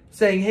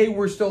 saying, hey,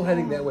 we're still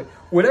heading that way.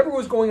 Whatever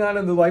was going on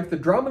in their life, the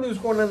drama that was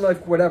going on in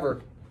life,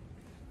 whatever,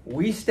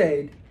 we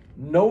stayed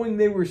knowing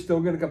they were still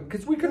going to come,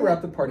 because we could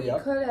wrap the party up.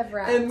 We could have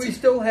wrapped. And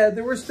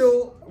there were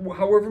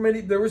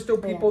still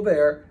people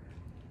there,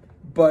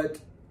 but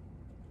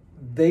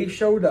they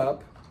showed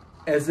up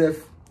as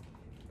if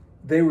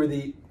they were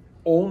the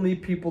only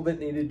people that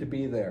needed to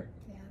be there.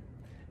 Yeah.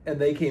 And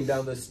they came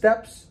down the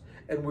steps,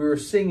 and we were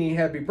singing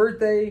happy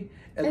birthday,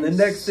 and the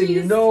next thing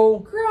you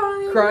know,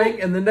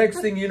 crying, and the next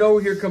thing you know,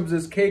 here comes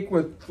this cake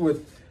with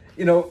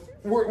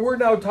we're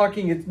now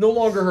talking, it's no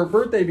longer her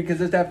birthday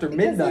because it's after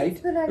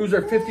midnight. It was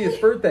her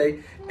 50th birthday,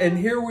 and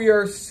here we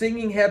are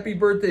singing happy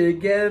birthday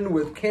again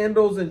with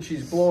candles, and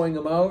she's blowing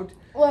them out.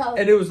 Well,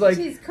 and it was like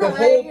she's the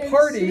whole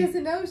party. She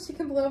doesn't know she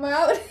can blow them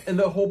out. And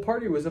the whole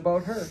party was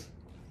about her.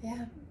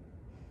 Yeah.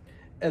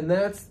 And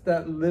that's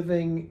that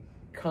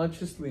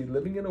consciously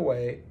living in a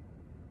way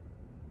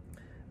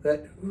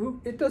that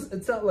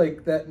it's not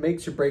like that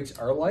makes or breaks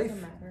our life.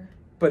 It doesn't matter.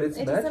 But it's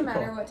magical. It doesn't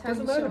matter what time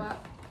you show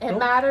up. It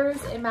matters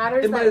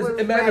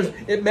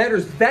It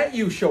matters that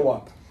you show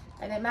up.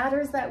 And it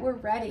matters that we're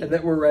ready. And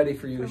that we're ready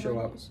for you to show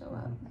up.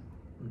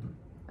 Mm-hmm.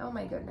 Oh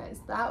my goodness.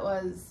 That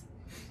was...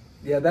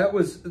 Yeah,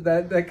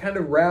 that kind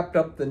of wrapped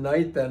up the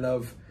night then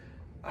of,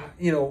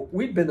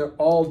 we'd been there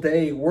all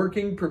day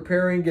working,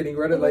 preparing, getting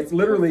ready, like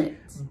literally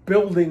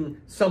building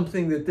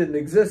something that didn't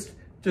exist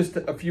just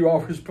a few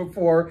hours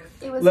before,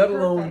 let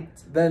alone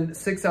then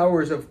 6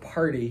 hours of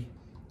party.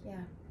 Yeah.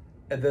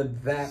 And then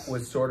that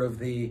was sort of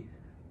the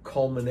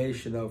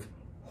culmination of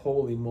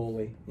holy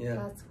moly.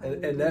 Yeah.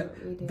 And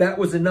that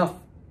was enough.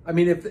 I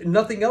mean, if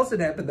nothing else had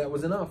happened, that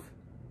was enough.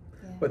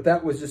 Yeah. But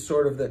that was just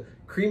sort of the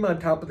cream on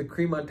top of the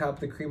cream on top of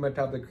the cream on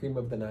top of the cream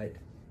of the night.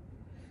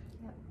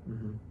 Yep.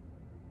 Mm-hmm.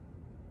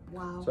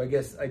 Wow. So I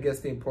guess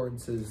the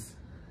importance is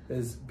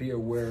be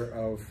aware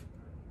of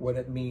what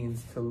it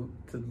means to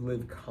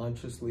live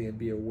consciously and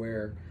be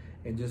aware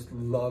and just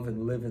love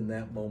and live in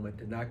that moment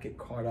and not get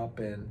caught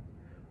up in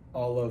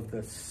all of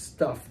the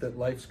stuff that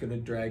life's going to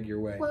drag your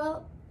way.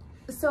 Well,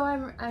 so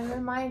I'm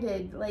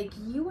reminded, like,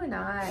 you and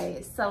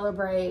I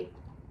celebrate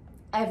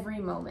every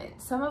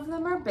moment. Some of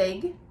them are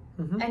big.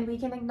 Mm-hmm. And we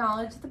can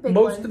acknowledge the big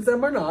ones. Most of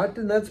them are not,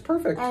 and that's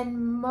perfect. And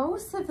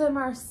most of them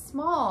are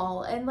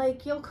small. And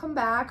like, you'll come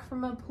back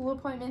from a pool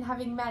appointment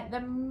having met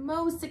the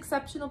most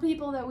exceptional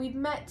people that we've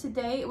met to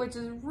date, which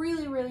is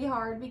really, really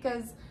hard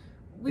because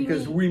we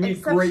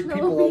meet great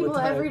people all the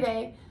time. Every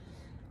day.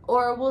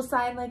 Or we'll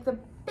sign like the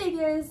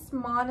biggest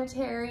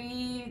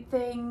monetary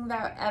thing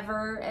that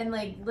ever, and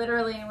like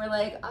literally we're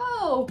like,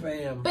 oh,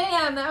 bam,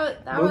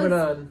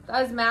 that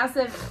was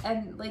massive,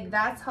 and like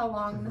that's how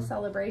long the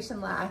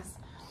celebration lasts.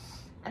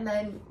 And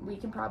then we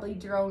can probably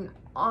drone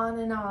on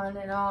and on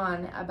and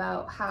on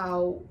about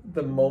how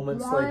the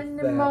moments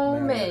one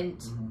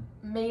moment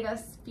made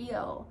us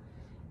feel,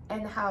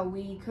 and how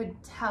we could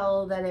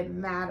tell that it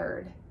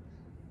mattered,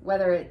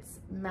 whether it's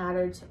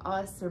mattered to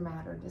us or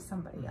mattered to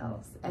somebody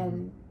else.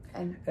 And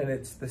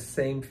it's the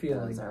same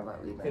feeling. Those are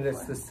what we live and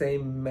it's for. The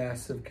same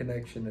massive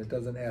connection. It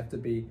doesn't have to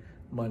be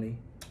money.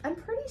 I'm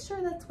pretty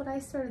sure that's what I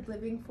started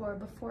living for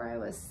before I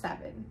was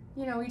 7.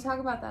 We talk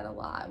about that a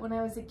lot. When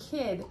I was a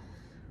kid,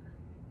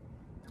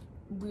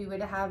 we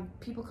would have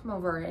people come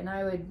over, and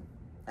I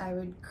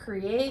would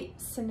create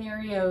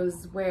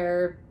scenarios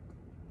where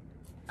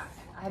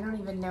I don't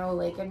even know,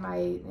 like in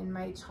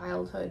my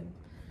childhood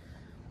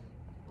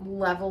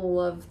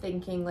level of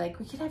thinking, like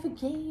we could have a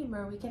game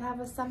or we could have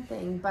a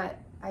something, but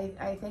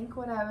I think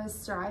what I was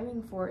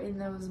striving for in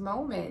those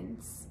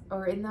moments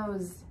or in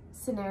those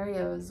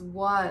scenarios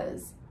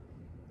was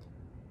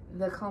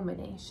the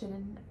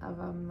culmination of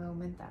a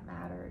moment that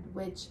mattered,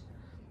 which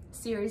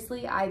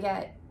seriously, I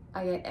get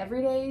I get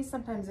every day.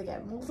 Sometimes I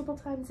get multiple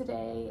times a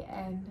day.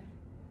 And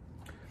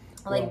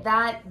like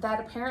Well, that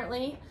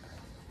apparently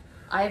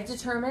I've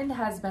determined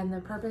has been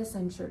the purpose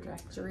and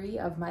trajectory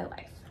of my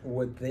life.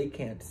 what they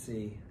can't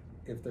see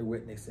if they're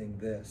witnessing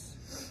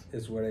this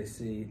is what I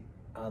see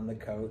on the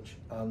couch,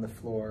 on the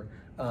floor,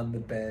 on the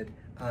bed,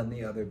 on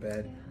the other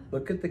bed. Yeah.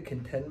 Look at the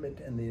contentment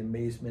and the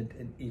amazement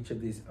in each of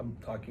these. I'm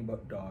talking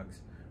about dogs.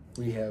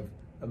 We have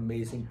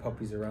amazing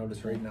puppies around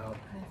us right now,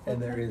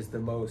 and there is the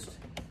most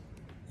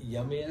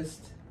yummiest,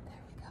 There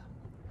we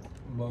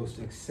go. most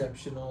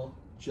exceptional,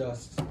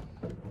 just,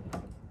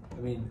 I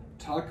mean,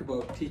 talk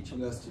about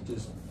teaching us to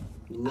just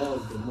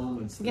love the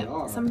moments that Yep,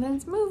 are.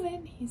 something's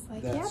moving. He's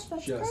like, That's yeah,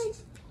 that's just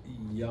great.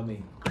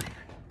 yummy.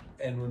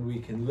 And when we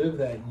can live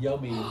that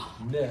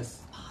yumminess,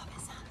 Bob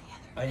is on the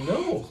other I end.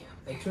 know,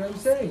 that's what I'm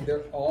saying.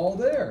 They're all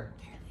there.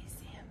 Barely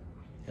see him.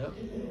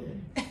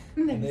 Yep.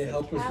 And And they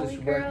help us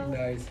just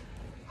recognize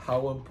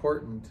how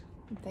important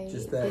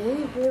just that-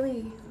 They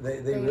really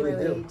they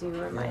really do.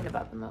 remind Yeah.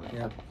 about the moment.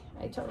 Yeah. Okay,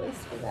 I totally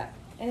screwed that.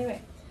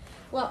 Anyway,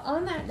 well,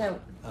 on that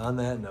note, On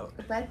that note,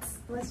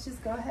 let's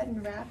just go ahead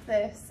and wrap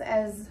this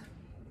as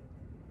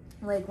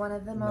like one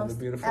of the Another most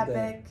beautiful epic,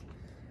 day.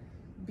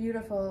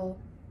 beautiful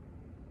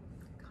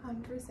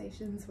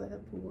conversations with a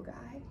pool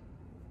guy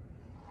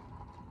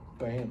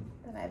bam.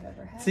 that I've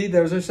ever had. See,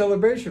 there's our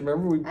celebration.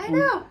 Remember, I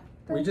know.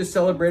 we just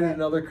celebrated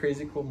another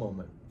crazy cool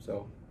moment.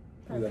 So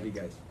we love you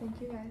guys.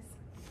 Thank you guys.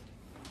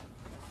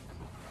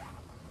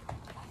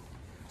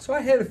 So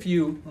I had a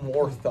few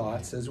more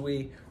thoughts as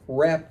we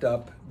wrapped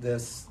up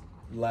this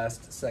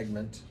last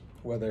segment,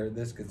 whether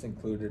this gets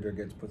included or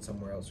gets put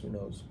somewhere else, who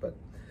knows. But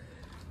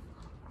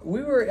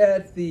we were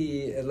at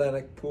the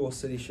Atlantic Pool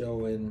City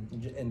Show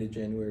in end of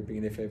January,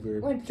 beginning of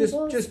February. When just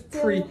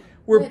people pre still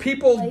where went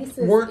people places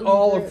weren't in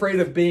all groups. afraid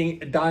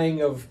of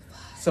dying of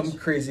some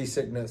crazy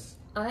sickness.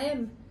 I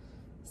am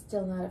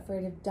still not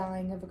afraid of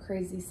dying of a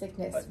crazy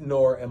sickness,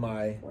 Nor am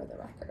I. for the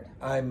record.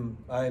 I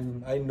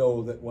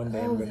know that one day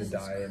I'm Oh, going to this is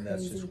die, and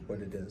that's just crazy.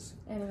 what it is.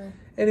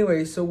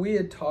 Anyway, So we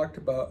had talked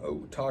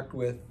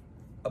with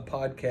a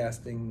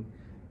podcasting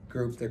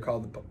group. They're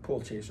called the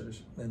Pool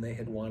Chasers, and they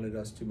had wanted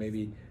us to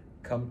maybe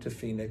come to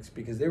Phoenix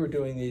because they were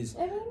doing these,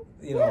 I mean,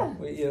 you know, and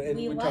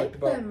we we like talked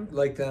about them.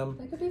 like them.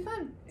 that could be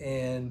fun.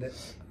 And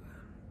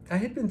I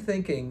had been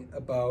thinking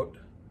about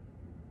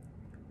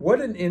what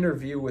an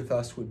interview with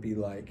us would be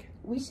like.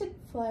 We should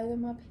fly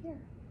them up here.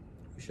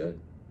 We should.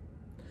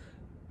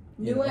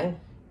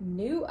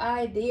 New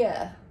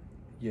idea.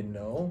 You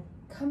know,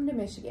 Come to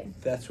Michigan.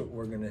 that's what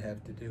we're going to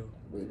have to do.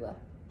 We will.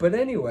 But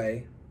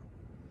anyway,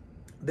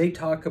 they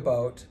talk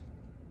about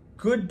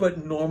good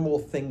but normal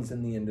things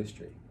in the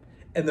industry.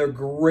 And they're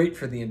great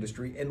for the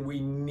industry, and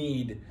we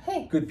need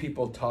Hey, good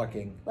people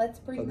talking. let's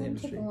bring of the them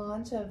to industry. the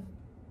launch of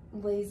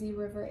Lazy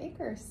River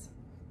Acres.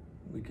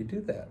 We could do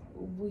that.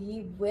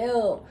 We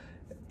will.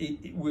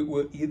 We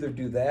will either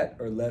do that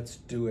or let's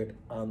do it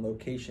on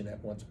location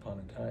at Once Upon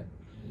a Time.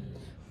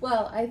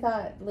 Well, I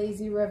thought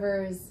Lazy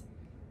Rivers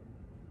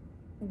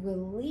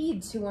will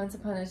lead to Once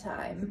Upon a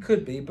Time. It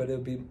could be, but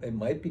it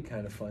might be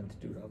kind of fun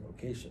to do it on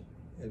location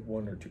at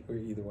one or two or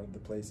either one of the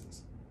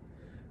places.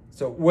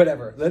 So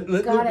whatever.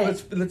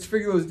 Let's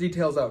figure those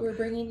details out. We're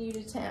bringing you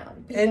to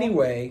town. People.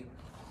 Anyway,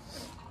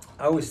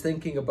 I was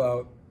thinking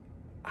about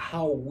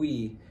how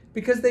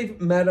because they've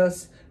met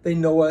us, they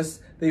know us,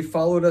 they've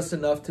followed us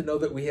enough to know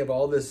that we have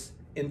all this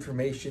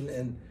information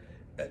and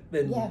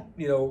Yeah.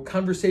 you know,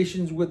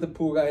 conversations with the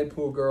pool guy and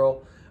pool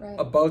girl Right.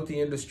 about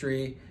the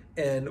industry.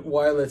 And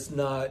while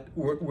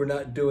we're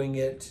not doing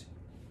it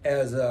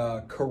as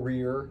a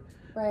career,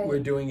 Right. we're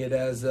doing it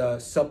as a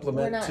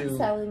supplement We're not to.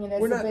 selling it as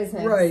We're a not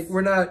business. right.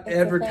 We're not It's a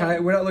advertise.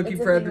 thing. We're not looking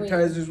It's a for thing we-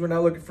 advertisers. We're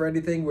not looking for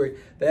anything.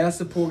 The Ask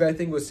the Pool Guy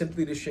thing was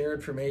simply to share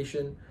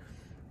information,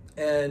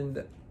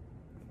 and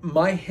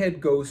my head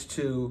goes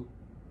to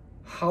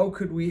how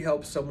could we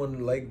help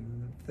someone like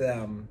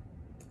them,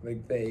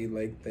 like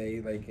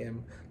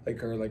him, like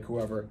her, like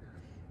whoever,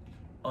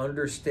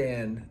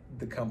 understand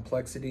the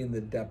complexity and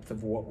the depth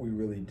of what we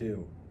really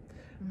do,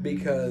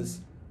 because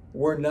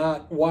we're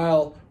not,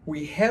 while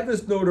we have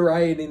this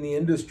notoriety in the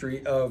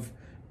industry of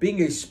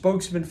being a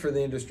spokesman for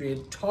the industry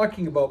and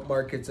talking about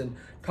markets and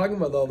talking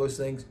about all those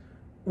things,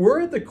 we're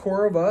at the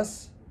core of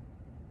us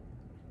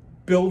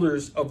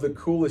builders of the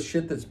coolest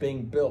shit that's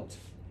being built.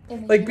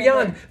 In the Like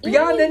beyond universe. In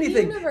the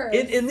anything universe.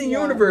 in the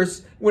Yeah.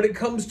 universe, when it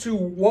comes to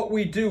what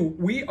we do,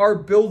 we are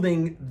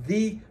building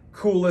the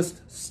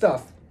coolest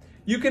stuff.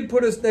 You can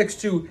put us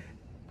next to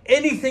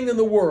anything in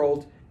the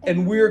world,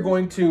 and we're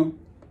going to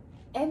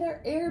And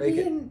our Make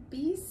it.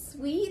 Airbnb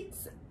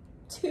suites,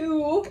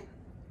 too,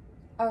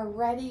 are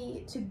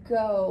ready to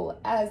go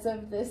as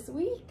of this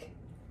week.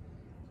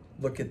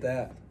 look at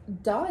that.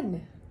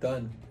 Done.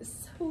 Done.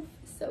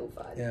 So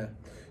fun. Yeah.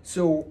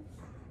 So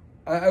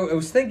I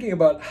was thinking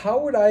about how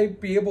would I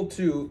be able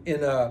to,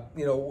 in a,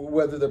 you know,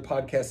 whether the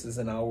podcast is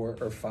an hour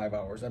or 5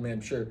 hours. I mean,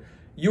 I'm sure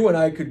you and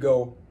I could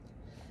go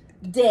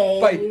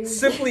days. By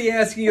simply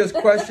asking us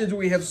questions,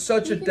 we have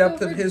such a We could depth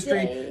go of for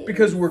history days.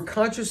 because we're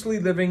consciously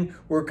living,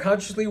 we're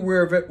consciously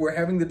aware of it, we're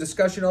having the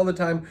discussion all the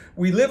time.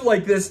 We live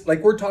like this,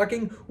 like we're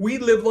talking, we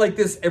live like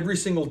this every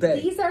single day.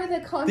 These are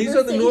the conversations. These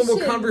are the normal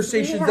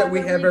conversations that we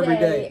have every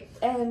day.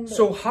 And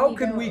So how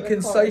can we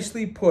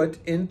concisely put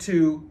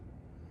into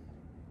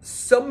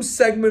some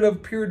segment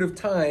of period of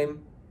time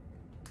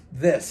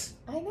this?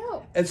 I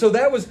know. And so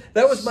that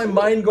was my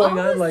mind going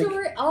on, like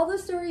all the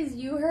stories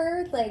you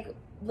heard, like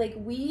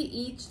we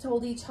each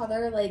told each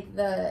other like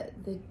the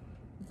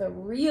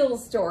real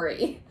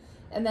story,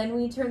 and then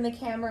we turn the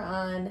camera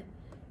on,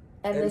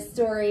 and the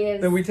story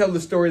is. Then we tell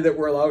the story that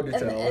we're allowed to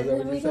tell. And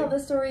then we tell the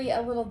story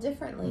a little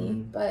differently,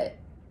 but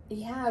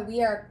yeah,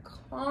 we are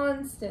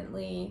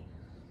constantly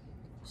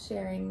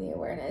sharing the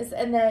awareness,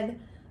 and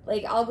then.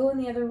 Like, I'll go in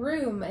the other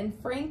room, and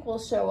Frank will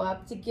show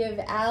up to give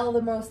Al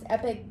the most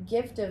epic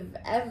gift of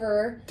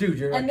ever. Dude,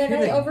 you're not kidding. And then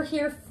kidding. I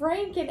overhear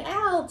Frank and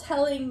Al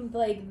telling,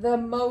 like, the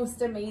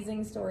most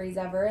amazing stories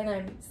ever, and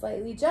I'm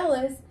slightly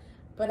jealous,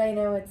 but I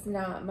know it's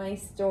not my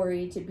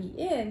story to be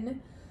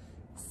in.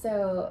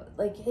 So,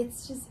 like,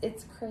 it's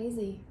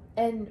crazy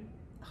and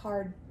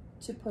hard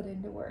to put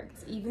into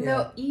words. Even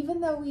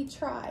though we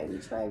try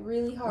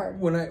really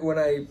hard. When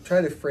I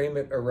try to frame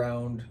it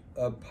around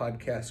a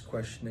podcast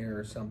questionnaire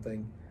or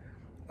something,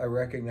 I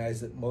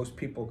recognize that most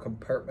people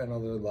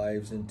compartmentalize their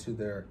lives into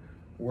their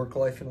work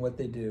life and what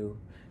they do,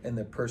 and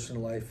their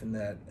personal life and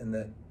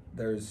that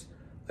there's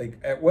like,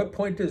 at what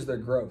point is there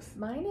growth?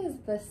 Mine is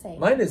the same.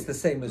 Mine is the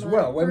same as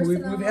well. When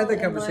we've had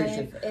that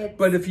conversation.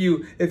 But if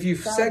you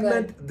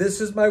segment, this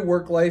is my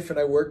work life and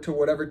I work to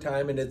whatever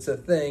time and it's a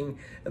thing,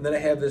 and then I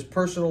have this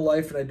personal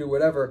life and I do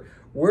whatever.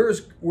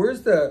 Where's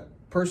the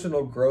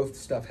personal growth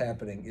stuff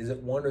happening? Is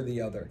it one or the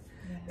other?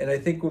 And I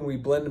think when we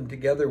blend them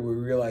together, we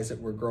realize that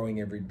we're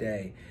growing every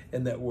day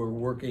and that we're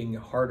working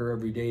harder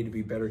every day to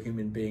be better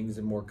human beings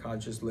and more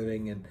conscious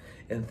living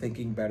and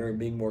thinking better and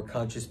being more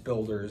conscious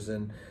builders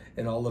and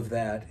all of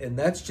that. And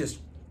that's just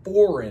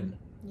foreign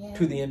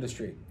to the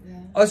industry. Yeah.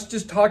 Us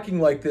just talking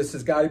like this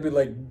has got to be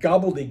like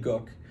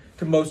gobbledygook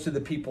to most of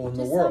the people in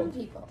the world.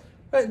 Some people.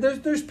 Right,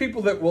 there's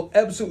people that will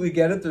absolutely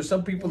get it. There's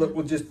some people that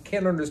will just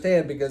can't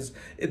understand because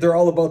they're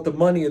all about the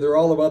money. They're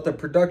all about the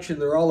production.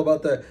 They're all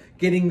about the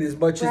getting as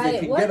much as they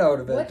can get out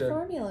of it. What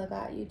formula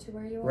got you to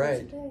where you are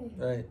today?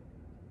 Right.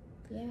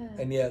 Yeah.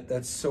 And yet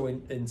that's so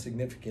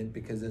insignificant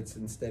because it's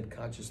instead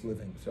conscious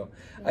living. So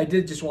I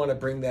did just want to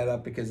bring that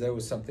up because that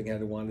was something I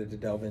wanted to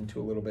delve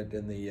into a little bit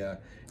in the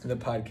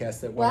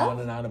podcast that went on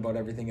and on about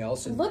everything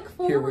else. And look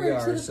forward here we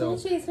are, to the Pool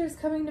Chasers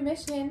coming to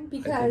Michigan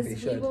because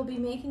we will be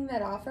making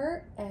that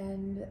offer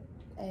and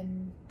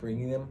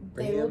bringing them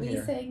they will be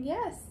here. Saying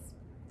yes.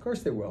 Of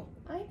course they will.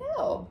 I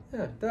know.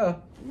 Yeah, duh.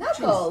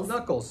 Knuckles. Jeez,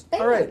 Knuckles.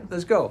 All right,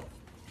 let's go.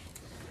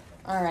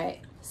 All right,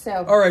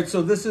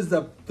 so this is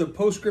the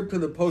postscript to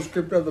the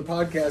postscript of the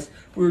podcast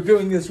we were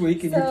doing this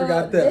week, and you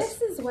forgot this.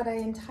 This is what I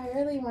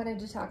entirely wanted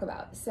to talk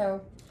about.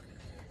 So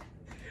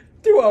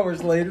 2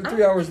 hours later,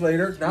 3 hours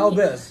later, now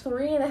this.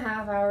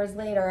 3.5 hours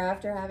later,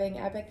 after having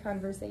epic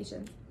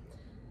conversations,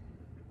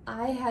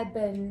 I had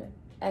been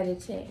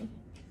editing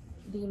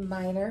the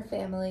Miner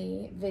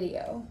family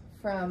video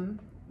from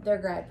their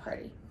grad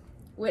party,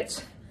 which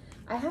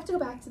I have to go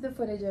back to the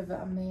footage of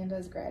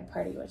Amanda's grad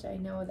party, which I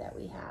know that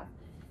we have,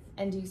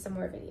 and do some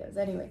more videos.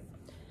 Anyway,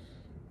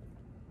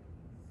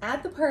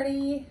 at the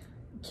party,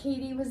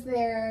 Katie was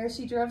there.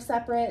 She drove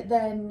separate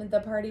than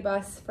the party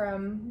bus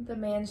from the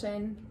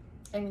mansion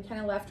and kind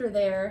of left her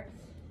there.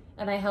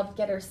 And I helped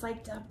get her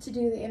psyched up to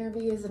do the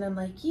interviews. And I'm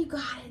like, you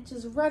got it,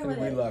 just run with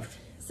it. And we left.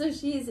 So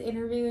she's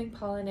interviewing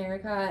Paul and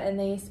Erica, and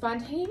they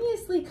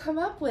spontaneously come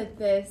up with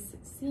this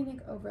scenic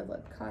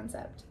overlook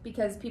concept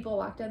because people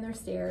walk down their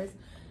stairs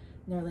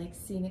and they're like,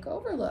 scenic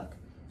overlook.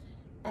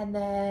 And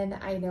then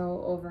I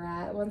know over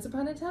at Once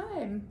Upon a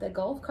Time, the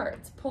golf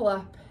carts pull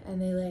up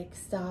and they like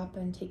stop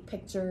and take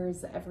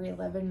pictures every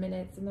 11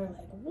 minutes. And they're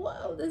like,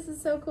 whoa, this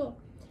is so cool.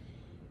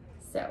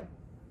 So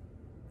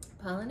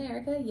Paul and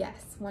Erica,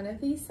 yes, one of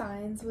these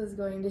signs was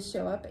going to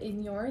show up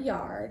in your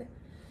yard.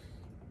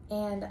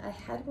 And I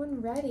had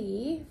one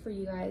ready for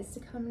you guys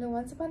to come to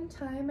Once Upon a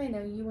Time. I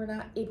know you were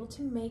not able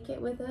to make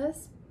it with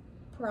us.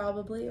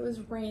 Probably it was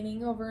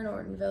raining over in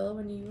Ortonville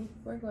when you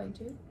were going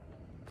to.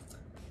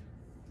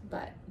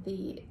 But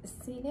the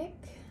scenic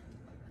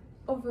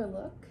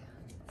overlook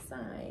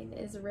sign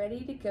is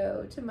ready to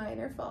go to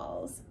Miner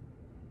Falls.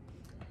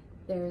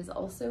 There is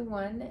also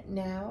one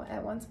now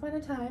at Once Upon a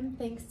Time,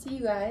 thanks to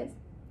you guys,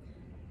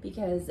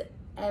 because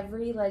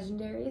every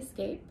legendary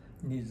escape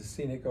needs a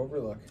scenic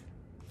overlook.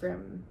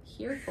 From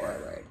here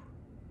forward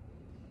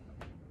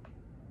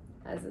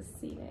as a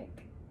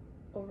scenic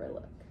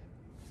overlook.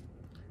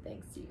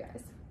 Thanks to you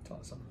guys. It's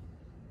awesome.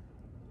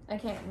 I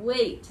can't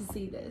wait to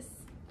see this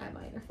at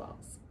Miner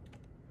Falls.